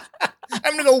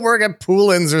 I'm gonna go work at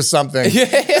Poolins or something.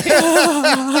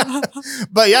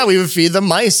 But yeah, we would feed them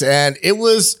mice, and it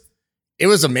was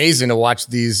amazing to watch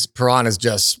these piranhas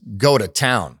just go to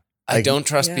town. I don't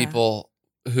trust people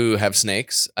who have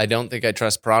snakes. I don't think I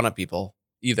trust piranha people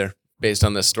either, based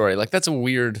on this story. Like that's a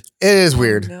weird. It is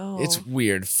weird. No. It's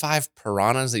weird. 5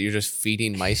 piranhas that you're just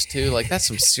feeding mice to. Like that's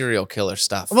some serial killer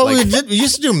stuff. Well, like, we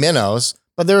used to do minnows,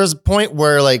 But there was a point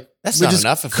where like That's we not just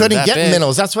enough if they're couldn't that get big.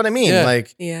 minnows. That's what I mean. Yeah.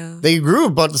 Like Yeah. they grew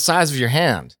about the size of your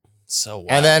hand. So wild.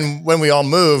 And then when we all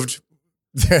moved,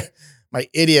 my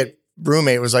idiot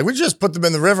roommate was like, we just put them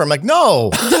in the river. I'm like, no,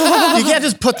 you can't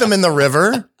just put them in the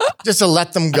river just to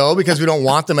let them go because we don't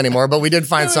want them anymore. But we did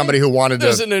find somebody who wanted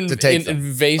There's to an take them.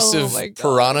 invasive Oh my God.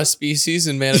 piranha species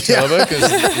in Manitoba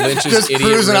because Lynch's Just idiot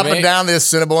cruising up and roommate- down the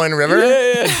Assiniboine River.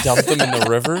 Yeah, dump them in the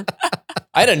river.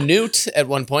 I had a newt at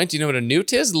one point. Do you know what a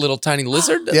newt is? A little tiny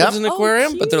lizard that Yep. lives in an Oh,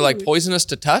 aquarium, but they're like cute. poisonous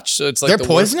to touch. So it's like They're the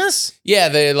worst- poisonous? Yeah,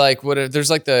 they like what? There's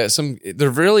like they're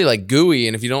really like gooey,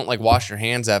 and if you don't like wash your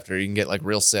hands after, you can get like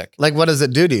real sick. Like, what does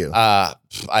it do to you? I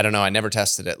don't know. I never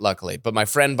tested it, luckily. But my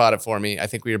friend bought it for me. I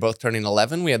think we were both turning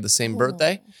 11. We had the same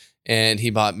birthday, and he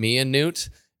bought me a newt,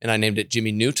 and I named it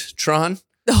Jimmy Neutron.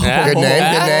 Good name, good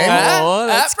name. Oh,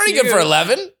 that's pretty good cute. for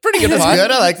 11. Pretty good That's fun.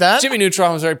 good. I like that. Jimmy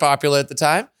Neutron was very popular at the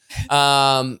time.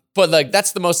 But like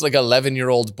that's the most like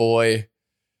 11-year-old boy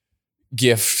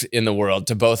gift in the world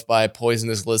to both buy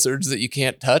poisonous lizards that you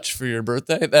can't touch for your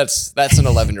birthday. That's an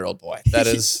 11-year-old boy. That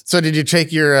is So did you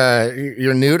take your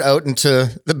newt out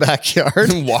into the backyard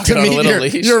Walk to it on a meet little your,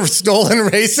 leash? your stolen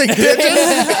racing pigeon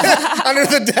under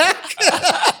the deck?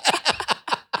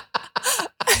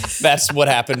 that's what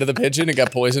happened to the pigeon. It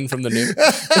got poisoned from the newt.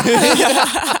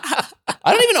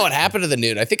 I don't even know what happened to the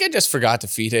newt. I think I just forgot to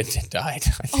feed it and it died.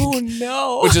 I think. Oh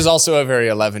no. Which is also a very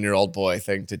 11-year-old boy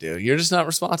thing to do. You're just not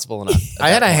responsible enough. I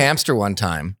had a hamster one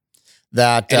time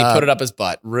that And he put it up his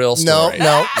butt. Real no, story.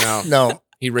 no.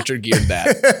 He Richard Geared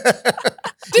that.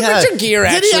 Did Yeah. Richard Gere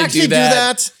Did he actually do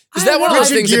that? Is that one of those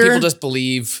Richard things that Gere- people just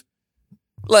believe?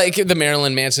 Like the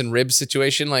Marilyn Manson rib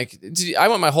situation. Like I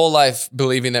went my whole life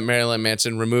believing that Marilyn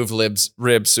Manson removed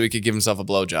ribs so he could give himself a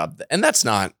blowjob. And that's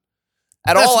not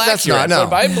at all That's accurate. not, no.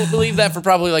 But I believed that for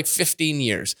probably like 15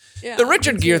 years. Yeah, The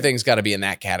Richard me Gere too. thing's got to be in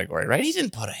that category, right? He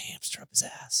didn't put a hamster up his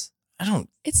ass.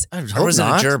 It's I Or hope was it a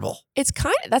not. gerbil?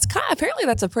 apparently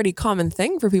that's a pretty common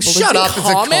thing for people. Shut to up! do. It's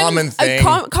a common thing.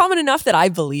 Common enough that I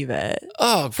believe it.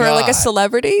 Oh, For like a God.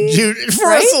 celebrity. For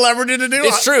Right? a celebrity to do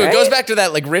It's it. true. It Right? goes back to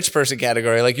that like rich person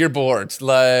category. Like you're bored.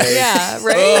 Like Yeah,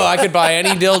 right? Oh, I could buy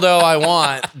any dildo I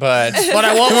want, but But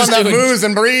I want Who's one that doing- moves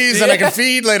and breathes and I can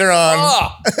feed later on.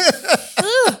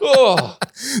 Oh.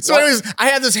 So anyways, I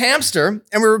had this hamster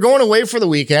and we were going away for the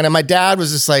weekend and my dad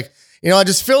was just like, I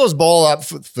just fill his bowl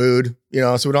up with food, so we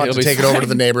don't have It'll to be take it over to fine.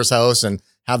 the neighbor's house and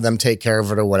have them take care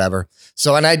of it or whatever.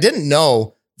 So, and I didn't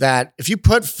know that if you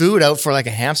put food out for like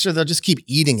a hamster, they'll just keep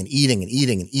eating and eating and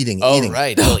eating and eating and Oh, eating.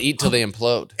 right. They'll eat till they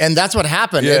implode. And that's what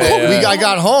happened. Yeah, yeah. I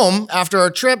got home after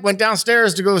our trip, went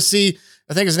downstairs to go see,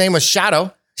 I think his name was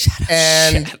Shadow.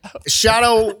 And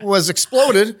Shadow was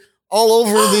exploded all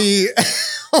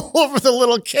over the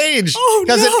little cage Oh,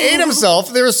 because no. it ate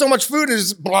himself. There was so much food, it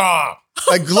just blah,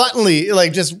 like gluttony,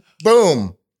 like just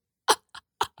boom.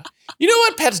 You know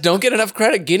what pets don't get enough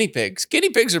credit? Guinea pigs. Guinea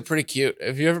pigs are pretty cute.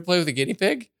 Have you ever played with a guinea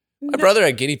pig? My brother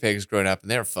had guinea pigs growing up,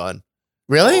 and they were fun.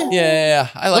 Really? Yeah.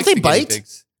 I like they the guinea bite?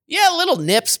 pigs. Yeah, little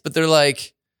nips, but they're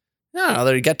like, I don't know,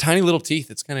 they got tiny little teeth.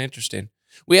 It's kind of interesting.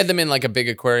 We had them in like a big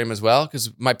aquarium as well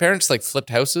because my parents like flipped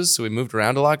houses, so we moved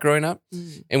around a lot growing up.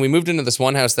 And we moved into this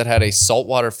one house that had a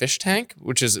saltwater fish tank,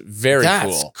 which is very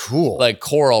That's cool. cool. Like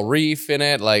coral reef in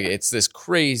it. Like it's this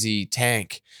crazy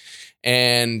tank.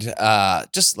 And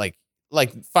just like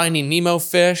finding Nemo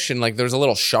fish and like there was a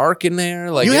little shark in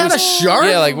there. Like You it had was- a shark?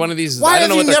 Yeah, like one of these. Why I don't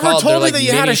know have what you they're never called. told They're me like that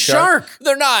you had mini a shark?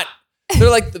 They're not. They're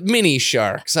like the mini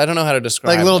sharks. I don't know how to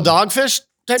describe like little them. dogfish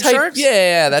type sharks?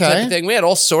 Yeah, that type Okay. of thing. We had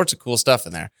all sorts of cool stuff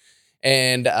in there.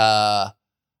 And I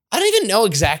don't even know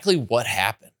exactly what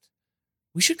happened.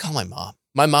 We should call my mom.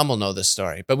 My mom will know this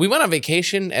story. But we went on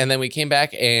vacation and then we came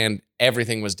back and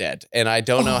everything was dead. And I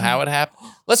don't know how it happened.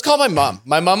 Let's call my mom.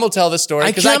 My mom will tell the story.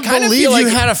 I 'cause can't kinda believe feel you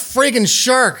like, had a friggin'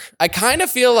 shark. I kind of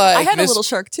feel like I had a this- little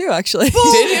shark too, actually.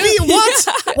 Did you? What?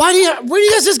 Why do you? Where do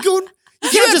you guys just go? You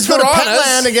can't had just go to piranhas.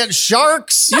 Petland and get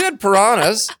sharks. You had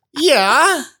piranhas.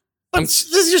 Yeah, but I'm-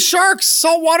 this is your sharks,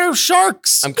 saltwater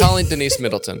sharks. I'm calling Denise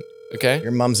Middleton. Okay.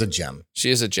 Your mom's a gem. She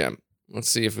is a gem. Let's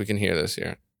see if we can hear this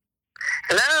here.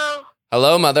 Hello.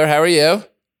 Hello, mother. How are you?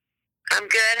 I'm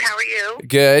good. How are you?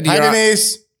 Good. Hi, You're on-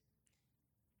 Denise.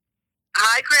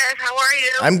 Hi, Chris. How are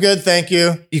you? I'm good, thank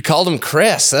you. You called him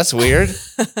Chris. That's weird.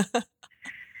 I decided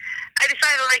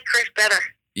to like Chris better.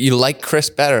 You like Chris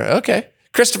better. Okay.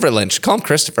 Christopher Lynch. Call him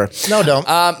Christopher. No, don't.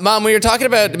 Mom, we were talking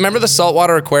about, remember the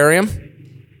saltwater aquarium?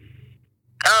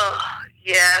 Oh,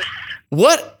 yes.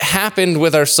 What happened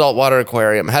with our saltwater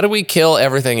aquarium? How do we kill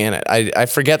everything in it? I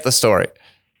forget the story.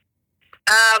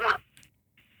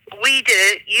 We did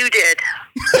it. You did.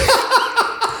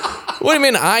 What do you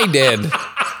mean I did?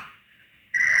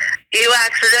 You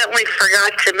accidentally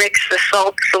forgot to mix the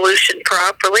salt solution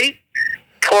properly,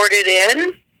 poured it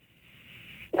in.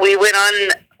 We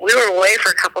were away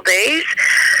for a couple days,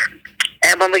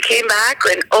 and when we came back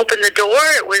and opened the door,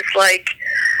 it was like,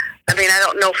 I mean, I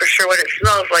don't know for sure what it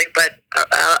smells like, but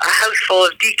a house full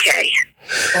of decay.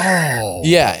 Oh.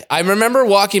 Yeah, I remember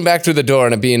walking back through the door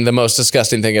and it being the most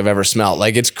disgusting thing I've ever smelled.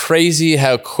 Like, it's crazy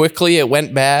how quickly it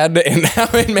went bad and how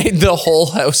it made the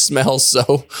whole house smell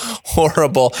so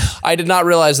horrible. I did not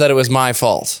realize that it was my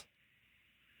fault.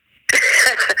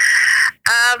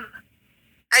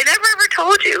 I never ever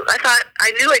told you.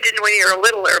 I knew I didn't when you were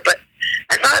littler, but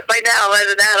I thought by now,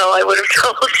 as an adult, I would have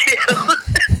told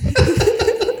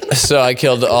you. So I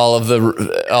killed all of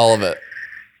it.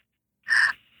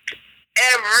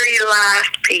 Every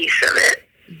last piece of it.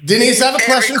 Denise, I have a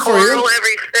question for you.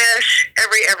 Every fish,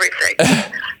 everything.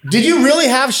 Did you really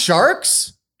have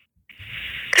sharks?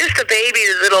 Just a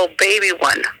little baby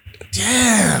one.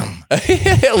 Damn.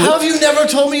 How have you never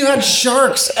told me you had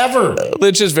sharks ever?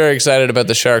 Lynch is very excited about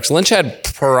the sharks. Lynch had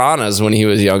piranhas when he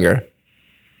was younger.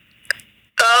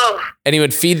 Oh. And he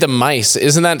would feed the mice.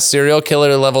 Isn't that serial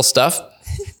killer level stuff?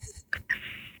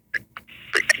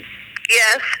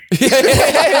 Yes.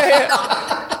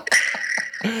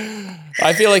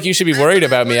 I feel like you should be worried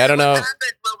about me. I don't know. What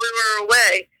happened when we were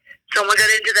away? Someone got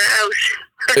into the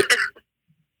house.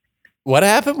 What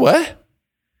happened? What?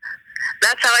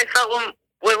 That's how I felt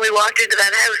when we walked into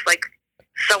that house. Like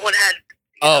someone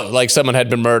had. Like someone had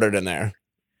been murdered in there.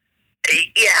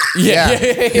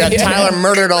 Yeah. Tyler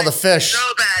murdered all the fish.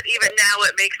 So bad. Even now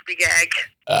it makes me gag.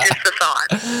 Just the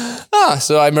thought.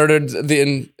 So I murdered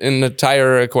the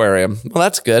entire aquarium. Well,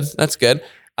 that's good. That's good.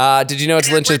 Did you know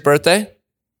it's Lynch's birthday?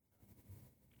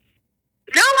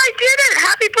 No, I didn't.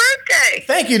 Happy birthday.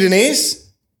 Thank you,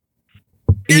 Denise.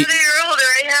 You're a year older,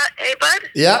 hey, bud?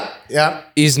 Yeah.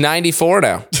 He's 94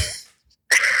 now.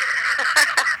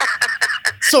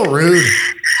 So rude.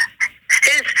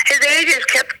 His age has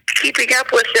kept keeping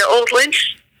up with the old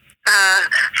Lynch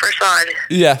facade.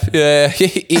 Yeah.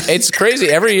 It's crazy.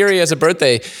 Every year he has a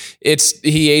birthday,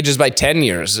 he ages by 10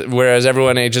 years, whereas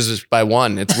everyone ages by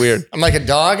 1. It's weird. I'm like a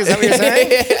dog. Is that what you're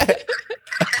saying?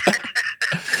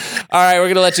 All right, we're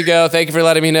going to let you go. Thank you for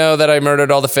letting me know that I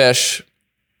murdered all the fish.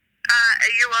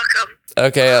 You're welcome.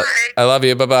 Okay, Bye. I love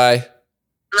you. Bye-bye.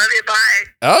 Love you. Bye.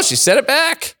 Oh, she said it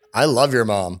back. I love your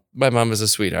mom. My mom is a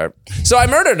sweetheart. So I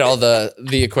murdered all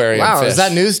the aquarium Wow, fish. is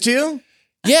that news to you?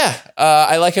 Yeah.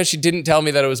 I like how she didn't tell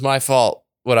me that it was my fault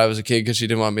when I was a kid because she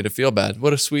didn't want me to feel bad.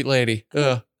 What a sweet lady.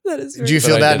 Ugh. That is. Do you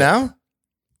feel bad now?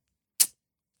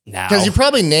 No. Because you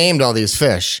probably named all these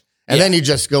fish. And then you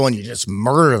just go and you just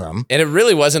murder them. And it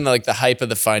really wasn't like the hype of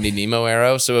the Finding Nemo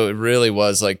era. So it really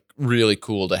was like really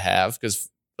cool to have because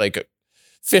like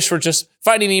fish were just,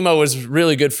 Finding Nemo was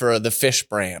really good for the fish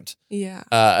brand. Yeah.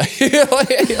 Like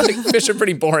fish are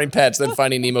pretty boring pets. Then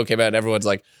Finding Nemo came out and everyone's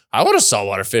like, I want a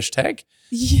saltwater fish tank.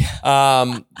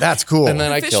 Yeah. That's cool. And then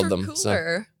The I fish killed were them.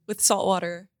 cooler with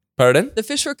saltwater. Pardon? The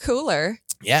fish were cooler.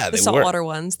 Yeah, The they saltwater were.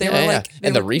 ones. They were like.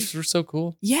 And the reefs were so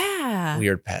cool. Yeah.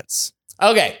 Weird pets.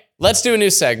 Okay, let's do a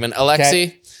new segment.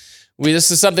 Alexi,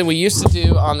 this is something we used to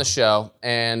do on the show,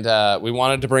 and we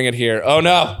wanted to bring it here. Oh,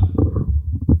 no.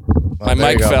 My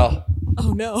mic fell.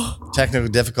 Oh, no. Technical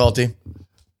difficulty.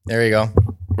 There you go.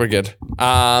 We're good.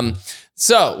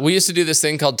 So we used to do this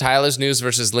thing called Tyler's News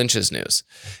versus Lynch's News.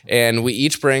 And we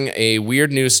each bring a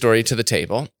weird news story to the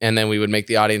table, and then we would make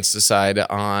the audience decide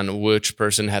on which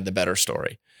person had the better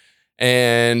story.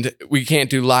 And we can't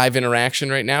do live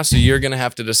interaction right now, so you're going to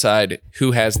have to decide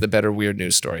who has the better weird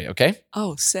news story, okay?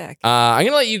 Oh, sick. I'm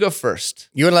going to let you go first.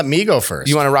 You want to let me go first?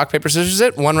 You want to rock, paper, scissors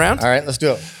it? One round? All right, let's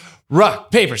do it.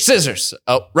 Rock, paper, scissors.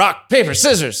 Oh, rock, paper,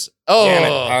 scissors. Oh, Damn it.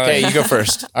 All okay, right. you go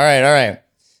first. All right.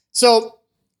 So,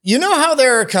 you know how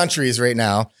there are countries right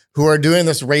now who are doing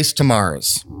this race to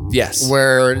Mars? Yes.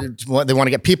 Where they want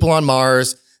to get people on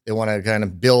Mars. They want to kind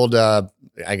of build, a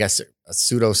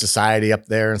pseudo society up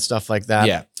there and stuff like that.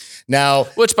 Yeah. Now,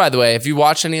 Which, by the way, if you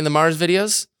watch any of the Mars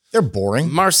videos, they're boring.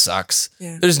 Mars sucks.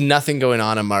 Yeah. There's nothing going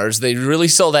on Mars. They really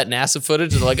sold that NASA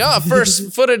footage. They're like, oh,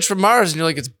 first footage from Mars. And you're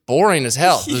like, it's boring as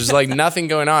hell. There's like nothing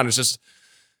going on. It's just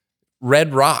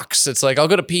red rocks. It's like, I'll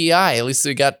go to PEI. At least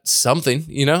they got something,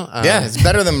 you know? Yeah, it's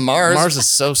better than Mars. Mars is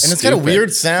so stupid. And it's got a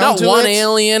weird sound Not to one it.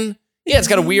 alien. Yeah, it's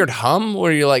got a weird hum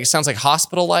where you're like, it sounds like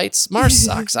hospital lights. Mars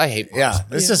sucks. I hate Mars. Yeah,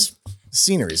 it's just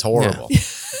scenery's horrible.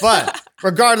 But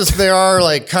regardless, there are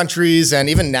like countries and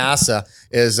even NASA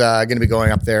is going to be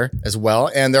going up there as well.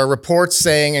 And there are reports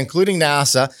saying, including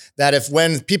NASA, that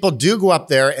when people do go up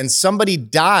there and somebody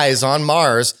dies on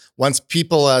Mars, once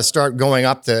people start going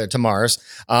up to Mars,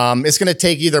 it's going to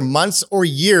take either months or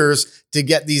years to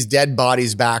get these dead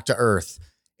bodies back to Earth.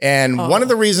 And one of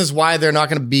the reasons why they're not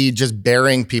going to be just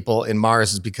burying people in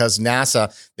Mars is because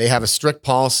NASA, they have a strict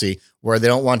policy where they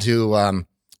don't want to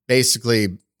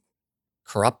basically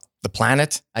corrupt the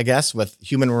planet, I guess, with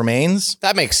human remains.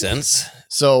 That makes sense.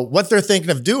 So what they're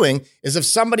thinking of doing is if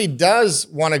somebody does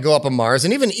want to go up on Mars,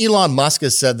 and even Elon Musk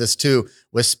has said this too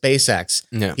with SpaceX.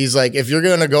 Yeah. He's like, if you're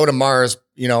going to go to Mars,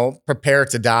 prepare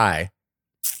to die,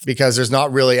 because there's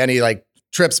not really any like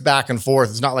trips back and forth.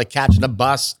 It's not like catching a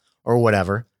bus or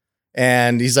whatever.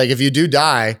 And he's like, if you do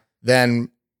die, then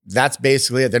that's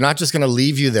basically it. They're not just going to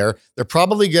leave you there. They're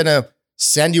probably going to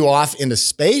send you off into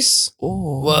space.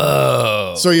 Ooh.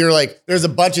 Whoa. So you're like, there's a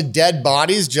bunch of dead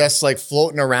bodies just like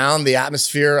floating around the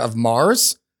atmosphere of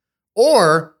Mars.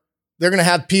 Or they're going to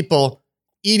have people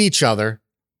eat each other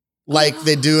like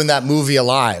they do in that movie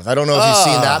Alive. I don't know if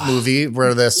you've seen that movie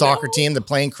where the soccer team, the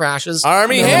plane crashes.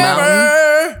 Army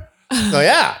Hammer. So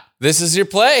yeah. This is your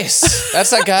place.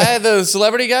 That's that guy, the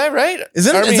celebrity guy, right? Is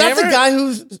that the guy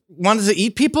who wanted to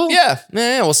eat people? Yeah.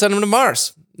 We'll send him to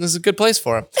Mars. This is a good place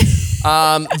for him.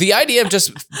 The idea of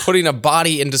just putting a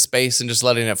body into space and just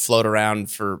letting it float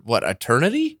around for what,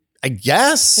 eternity? I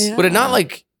guess. Yeah. Would it not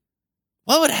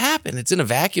what would happen? It's in a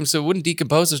vacuum, so it wouldn't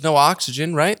decompose. There's no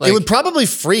oxygen, right? It would probably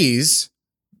freeze.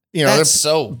 That's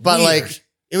so but weird.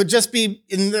 It would just be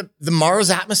in the Mars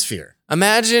atmosphere.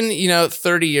 Imagine,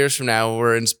 30 years from now,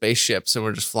 we're in spaceships and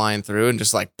we're just flying through and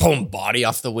just like, boom, body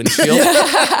off the windshield. Like,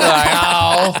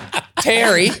 oh,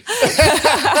 Terry.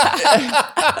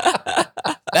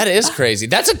 That is crazy.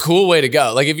 That's a cool way to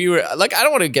go. Like if you were like, I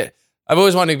don't want to I've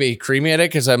always wanted to be cremated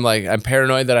because I'm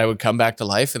paranoid that I would come back to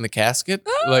life in the casket.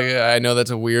 Like I know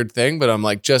that's a weird thing, but I'm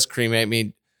like, just cremate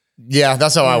me. Yeah,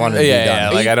 that's how I wanted to be done. Yeah,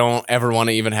 like I don't ever want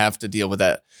to even have to deal with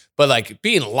that. But like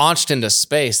being launched into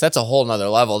space, that's a whole nother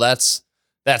level. That's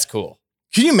cool.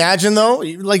 Can you imagine though?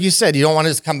 Like you said, you don't want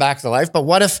to just come back to life, but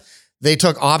what if they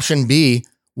took option B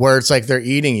where it's like they're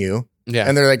eating you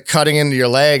and they're like cutting into your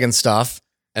leg and stuff.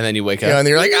 And then you wake up. And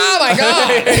you're like, oh my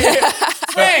God.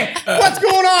 Frank, what's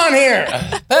going on here?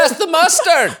 Pass the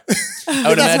mustard. I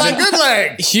would That's imagine my good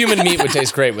leg. human meat would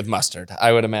taste great with mustard,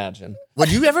 I would imagine.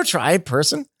 Would you ever try in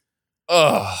person?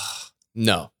 Oh,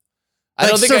 no. I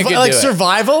don't think I could do it.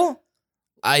 Survival?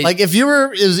 If it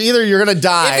was either you're going to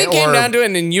die if it came down to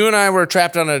it and you and I were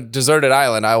trapped on a deserted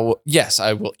island, I will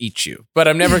eat you. But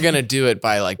I'm never going to do it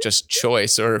by just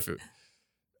choice or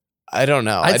I don't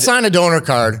know. I'd sign a donor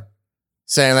card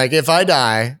saying if I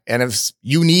die and if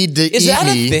you need to eat me. Is that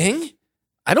a thing?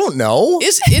 I don't know.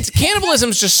 It's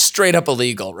cannibalism's just straight up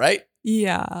illegal, right?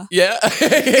 Yeah. Yeah.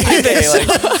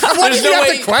 Why do you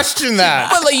have to question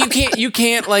that? But you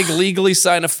can't legally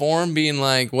sign a form being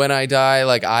when I die,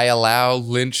 I allow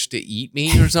Lynch to eat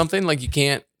me or something. You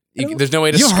can't. There's no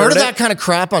way to. You've heard of it? that kind of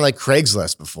crap on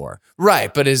Craigslist before,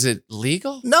 right? But is it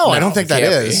legal? No, I don't think that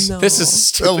is. No. This is a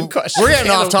stupid question. We're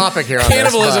getting off topic here.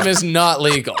 Cannibalism is not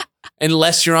legal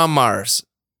unless you're on Mars.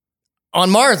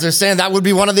 On Mars, they're saying that would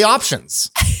be one of the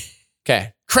options.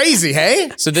 Okay. Crazy,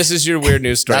 hey? So this is your weird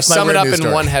news story. Sum it up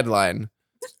in one headline.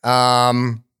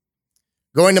 Going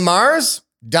to Mars,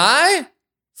 die,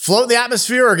 float in the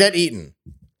atmosphere, or get eaten.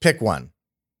 Pick one.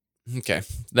 Okay.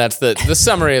 That's the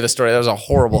summary of the story. That was a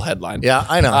horrible headline. Yeah,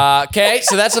 I know. Okay,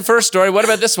 so that's the first story. What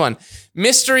about this one?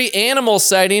 Mystery animal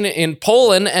sighting in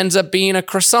Poland ends up being a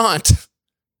croissant.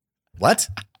 What?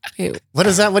 What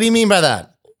is that? What do you mean by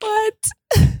that? What?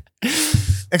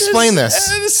 Explain this.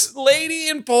 This lady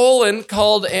in Poland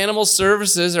called animal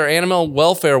services or animal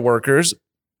welfare workers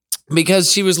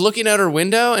because she was looking out her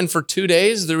window and for 2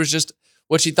 days there was just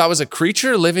what she thought was a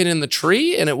creature living in the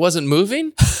tree and it wasn't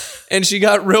moving. And she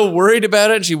got real worried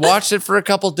about it. And she watched it for a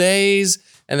couple days.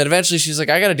 And then eventually she's like,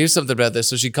 I got to do something about this.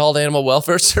 So she called animal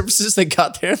welfare services. They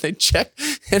got there and they checked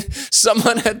and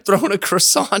someone had thrown a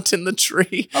croissant in the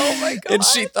tree. Oh my God. And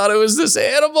she thought it was this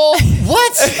animal.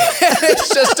 What?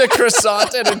 It's just a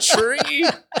croissant in a tree.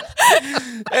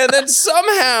 And then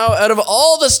somehow out of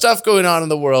all the stuff going on in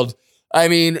the world, I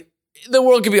mean, the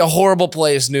world could be a horrible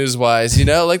place news-wise,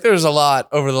 there's a lot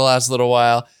over the last little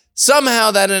while.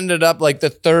 Somehow that ended up the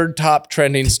third top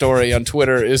trending story on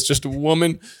Twitter is just a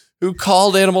woman who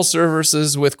called animal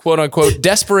services with quote unquote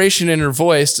desperation in her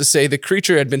voice to say the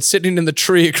creature had been sitting in the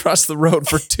tree across the road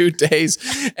for 2 days.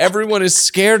 Everyone is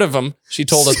scared of him, she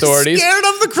told authorities. Scared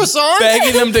of the croissant?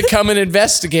 Begging them to come and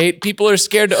investigate. People are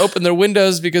scared to open their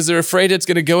windows because they're afraid it's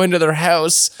going to go into their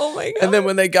house. Oh my God. And then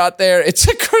when they got there, it's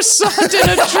a croissant in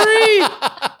a tree.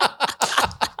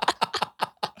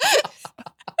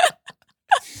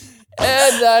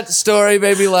 And that story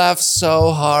made me laugh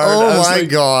so hard. Oh my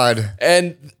God.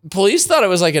 And police thought it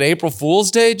was like an April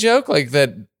Fool's Day joke, like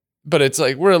that. But it's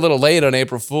like, we're a little late on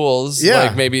April Fool's. Yeah.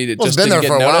 Like maybe it Well, just it's been didn't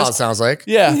there get for a while, it noticed. sounds like.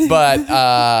 Yeah, but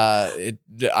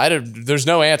there's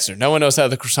no answer. No one knows how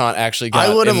the croissant actually got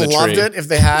I would have in the loved tree. it if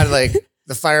they had like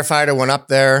the firefighter went up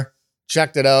there,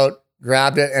 checked it out,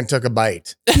 grabbed it, and took a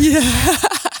bite. Yeah.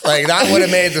 Like that would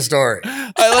have made the story.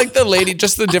 I like the lady,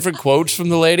 just the different quotes from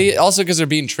the lady. Also, because they're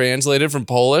being translated from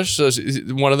Polish. So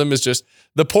one of them is just,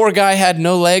 the poor guy had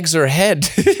no legs or head.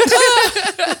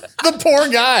 The poor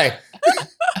guy.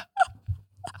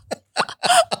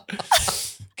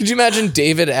 Could you imagine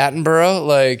David Attenborough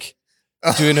like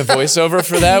doing a voiceover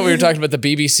for that? We were talking about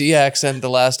the BBC accent the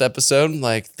last episode,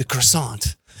 like the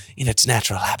croissant in its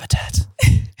natural habitat.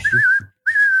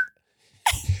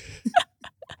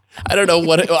 I don't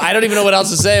even know what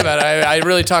else to say about it. I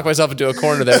really talked myself into a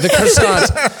corner there. The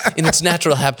croissant in its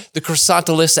natural habitat. The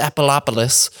croissantalis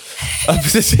appelopolis.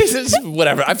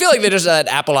 Whatever. I feel like they just add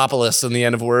appelopolis in the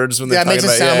end of words when they're Yeah, it makes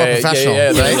talking it sound more professional,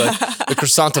 right? right? The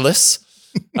croissantalis.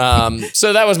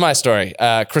 So that was my story.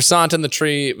 Croissant in the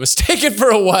tree, mistaken for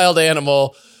a wild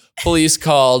animal. Police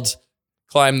called,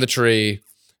 climbed the tree.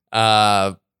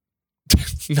 Not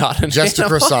an Just a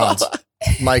animal. croissant.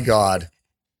 My God.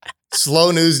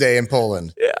 Slow news day in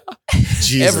Poland. Yeah.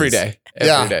 Jesus. Every day.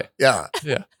 Yeah.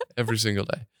 Yeah. Every single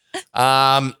day.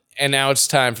 And now it's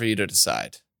time for you to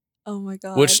decide. Oh my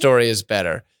God. Which story is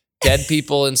better? Dead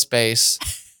people in space,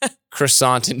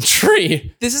 croissant in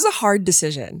tree. This is a hard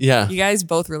decision. Yeah. You guys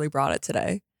both really brought it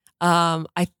today.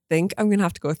 I think I'm going to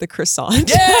have to go with the croissant.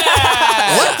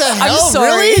 Yeah! What the hell? I'm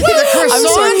sorry. Really? The I'm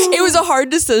sorry. croissant? It was a hard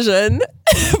decision,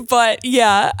 but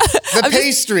yeah. The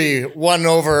pastry won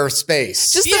over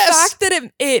space. Just the fact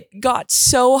that it got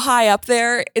so high up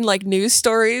there in like news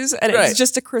stories and Right. it's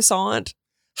just a croissant.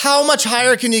 How much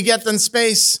higher can you get than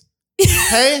space?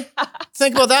 Hey,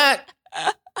 think about that.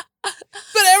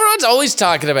 But everyone's always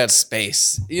talking about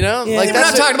space, you know? Yeah. Like We're not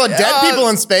that's talking about dead people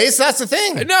in space. That's the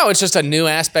thing. No, it's just a new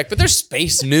aspect, but there's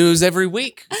space news every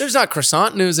week. There's not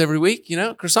croissant news every week, you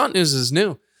know? Croissant news is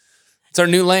new. It's our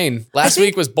new lane. Last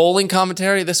week was bowling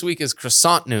commentary. This week is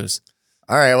croissant news.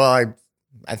 All right. Well,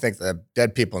 I think the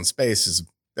dead people in space is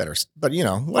better, but you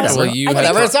know, whatever. Well, you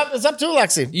whatever. had- It's up to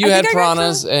Alexi. You I had think I got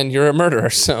piranhas and you're a murderer,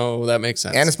 so that makes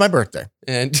sense. And it's my birthday.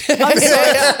 And I'm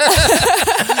sorry.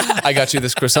 I got you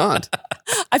this croissant.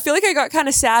 I feel like I got kind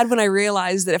of sad when I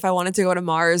realized that if I wanted to go to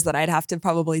Mars, that I'd have to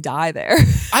probably die there.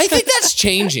 I think that's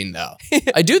changing, though.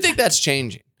 I do think that's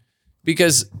changing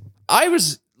because I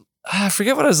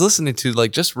forget what I was listening to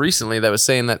like just recently that was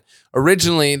saying that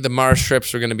originally the Mars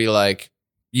trips were going to be like,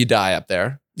 you die up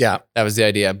there. Yeah. That was the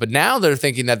idea. But now they're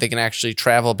thinking that they can actually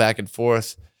travel back and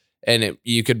forth and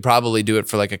you could probably do it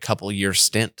for like a couple year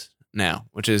stint now,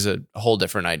 which is a whole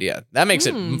different idea. That makes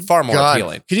it far more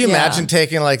appealing. Could you Yeah. imagine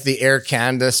taking like the Air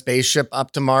Canada spaceship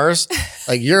up to Mars?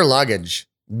 Like your luggage,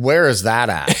 where is that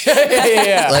at?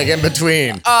 Yeah. Like in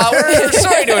between. We're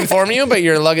sorry to inform you, but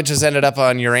your luggage has ended up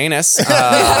on Uranus.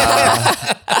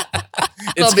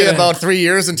 It'll be about 3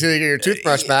 years until you get your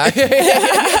toothbrush back.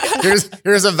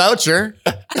 Here's a voucher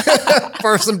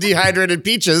for some dehydrated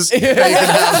peaches that you can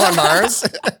have on Mars.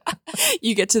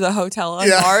 You get to the hotel on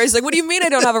Yeah. Mars. Like, what do you mean I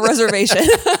don't have a reservation?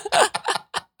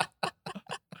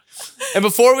 And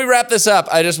before we wrap this up,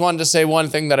 I just wanted to say one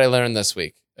thing that I learned this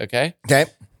week. Okay. Okay.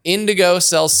 Indigo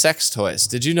sells sex toys.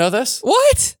 Did you know this?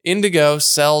 What? Indigo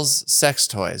sells sex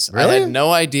toys. I Really? had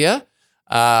no idea.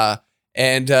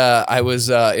 And I was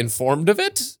informed of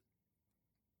it.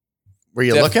 Were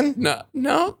you looking?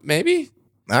 No, maybe.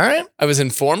 All right. I was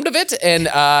informed of it, and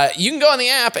you can go on the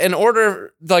app and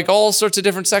order like all sorts of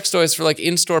different sex toys for like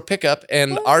in-store pickup.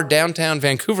 And our downtown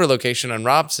Vancouver location on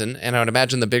Robson, and I would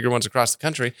imagine the bigger ones across the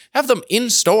country, have them in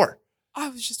store. I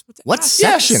was just about to What ask.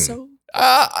 section? So,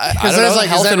 I Because don't there's know, like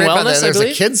health is that and right by wellness. there? I There's a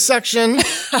believe. kids section,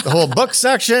 the whole book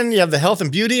section. You have the health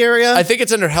and beauty area. I think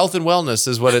it's under health and wellness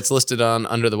is what it's listed on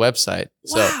under the website.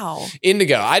 So wow.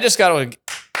 Indigo, I just got to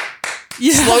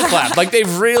Yeah. slow clap. Like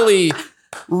they've really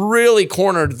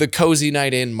cornered the cozy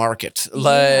night in market.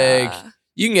 Like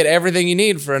you can get everything you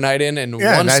need for a night in and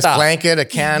Yeah, one a nice stop. blanket, a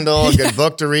candle, a good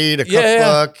book to read, a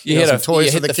Yeah. cookbook, You you hit know, a- some toys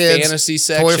you for hit the the kids, fantasy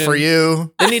toy section. for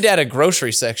you. They need to add a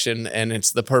grocery section, and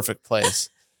it's the perfect place.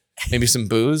 maybe some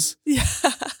booze. Yeah.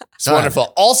 It's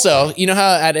wonderful. Also, you know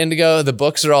how at Indigo the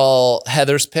books are all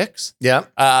Heather's picks? Yeah.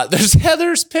 There's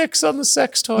Heather's picks on the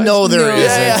sex toys. No, there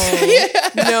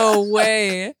isn't. No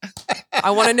way. I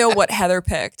want to know what Heather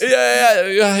picked.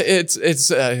 Yeah.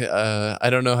 It's I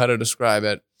don't know how to describe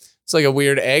it. It's like a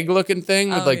weird egg looking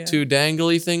thing with two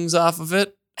dangly things off of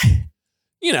it.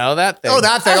 You know, that thing. Oh,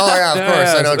 that thing. Oh, yeah, of course.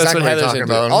 I know exactly what you're talking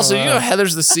about. Also, you know,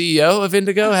 Heather's the CEO of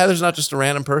Indigo. Heather's not just a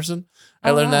random person. I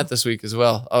learned that this week as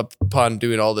well upon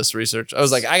doing all this research. I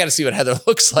was like, I got to see what Heather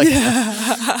looks like.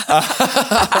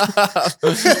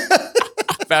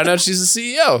 Found out she's a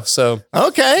CEO. So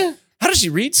okay. How does she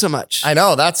read so much? I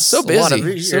know. That's so busy.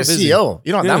 You're a CEO.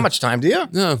 You don't have that much time, do you?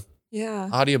 No. Yeah.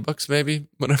 Audiobooks, maybe,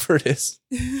 whatever it is.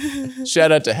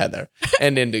 Shout out to Heather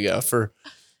and Indigo for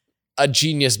a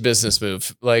genius business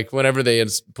move. Like whenever they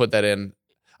put that in.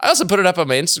 I also put it up on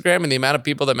my Instagram, and the amount of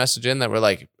people that messaged in that were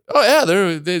like, oh yeah,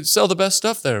 they sell the best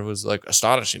stuff there was like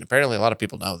astonishing. Apparently a lot of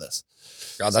people know this.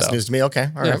 God, that's news to me. Okay.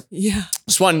 All right. Yeah.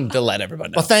 Just wanted to let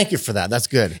everyone know. Well, thank you for that. That's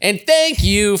good. And thank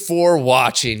you for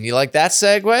watching. You like that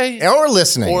segue? Or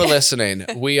listening. Or listening.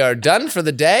 We are done for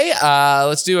the day.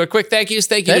 Let's do a quick thank yous.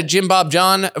 Thank you to Jim Bob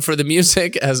John for the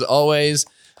music, as always.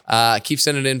 Keep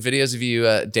sending in videos of you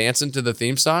dancing to the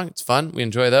theme song. It's fun. We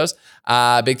enjoy those.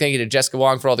 Big thank you to Jessica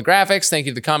Wong for all the graphics. Thank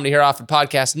you to the Comedy Here Often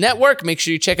Podcast Network. Make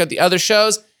sure you check out the other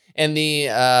shows and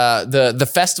the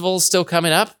festival's still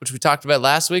coming up, which we talked about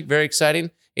last week. Very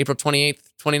exciting. April 28th,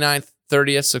 29th,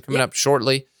 30th. So coming up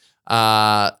shortly.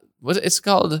 It's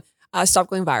called? Stop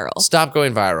Going Viral. Stop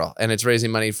Going Viral. And it's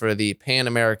raising money for the Pan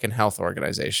American Health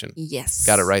Organization. Yes.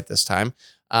 Got it right this time.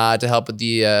 To help with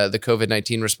the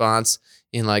COVID-19 response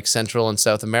in like Central and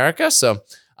South America. So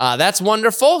that's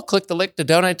wonderful. Click the link to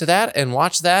donate to that and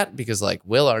watch that, because like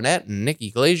Will Arnett and Nikki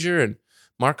Glazier and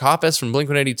Mark Hoppus from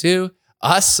Blink-182,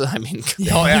 us, I mean,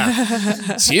 oh yeah,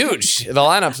 it's huge. The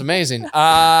lineup's amazing.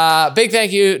 Big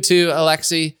thank you to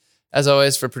Alexi, as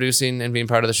always, for producing and being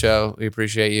part of the show. We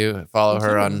appreciate you. Follow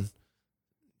her on...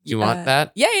 You want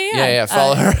that? Yeah.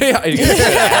 Follow her.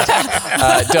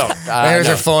 Don't. Here's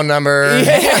her phone number.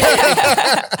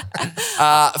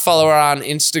 Follow her on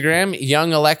Instagram, Young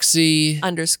Alexi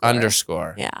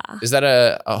 _ Yeah. Is that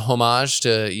a homage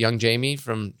to Young Jamie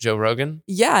from Joe Rogan?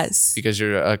 Yes. Because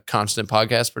you're a constant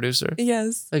podcast producer?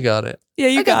 Yes. I got it. Yeah,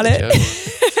 you got it.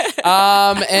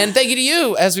 And thank you to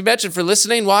you, as we mentioned, for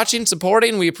listening, watching,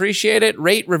 supporting. We appreciate it.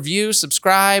 Rate, review,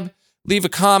 subscribe, leave a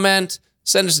comment.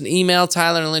 Send us an email,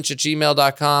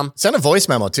 tylerandlynch@gmail.com. Send a voice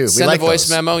memo, too. Send a voice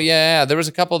memo. Yeah. There was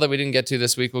a couple that we didn't get to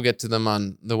this week. We'll get to them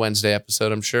on the Wednesday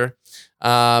episode, I'm sure.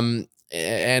 And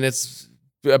it's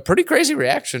a pretty crazy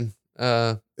reaction.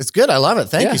 It's good. I love it.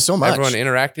 Thank you so much. Everyone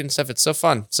interacting and stuff. It's so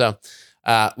fun. So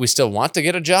we still want to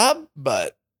get a job,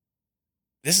 but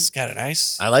this is kind of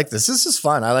nice. I like this. This is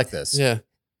fun. I like this. Yeah.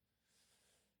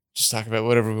 Just talk about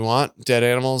whatever we want. Dead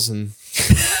animals and...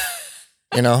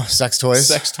 You know, sex toys.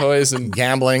 Sex toys and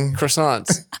gambling.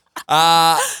 Croissants.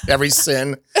 Every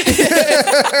sin.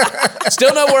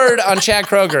 Still no word on Chad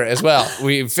Kroger as well.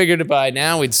 We figured by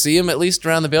now we'd see him at least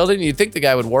around the building. You'd think the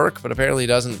guy would work, but apparently he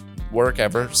doesn't work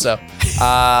ever. So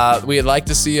we'd like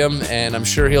to see him, and I'm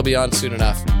sure he'll be on soon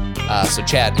enough. So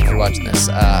Chad, if you're watching this,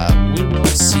 we will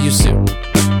see you soon.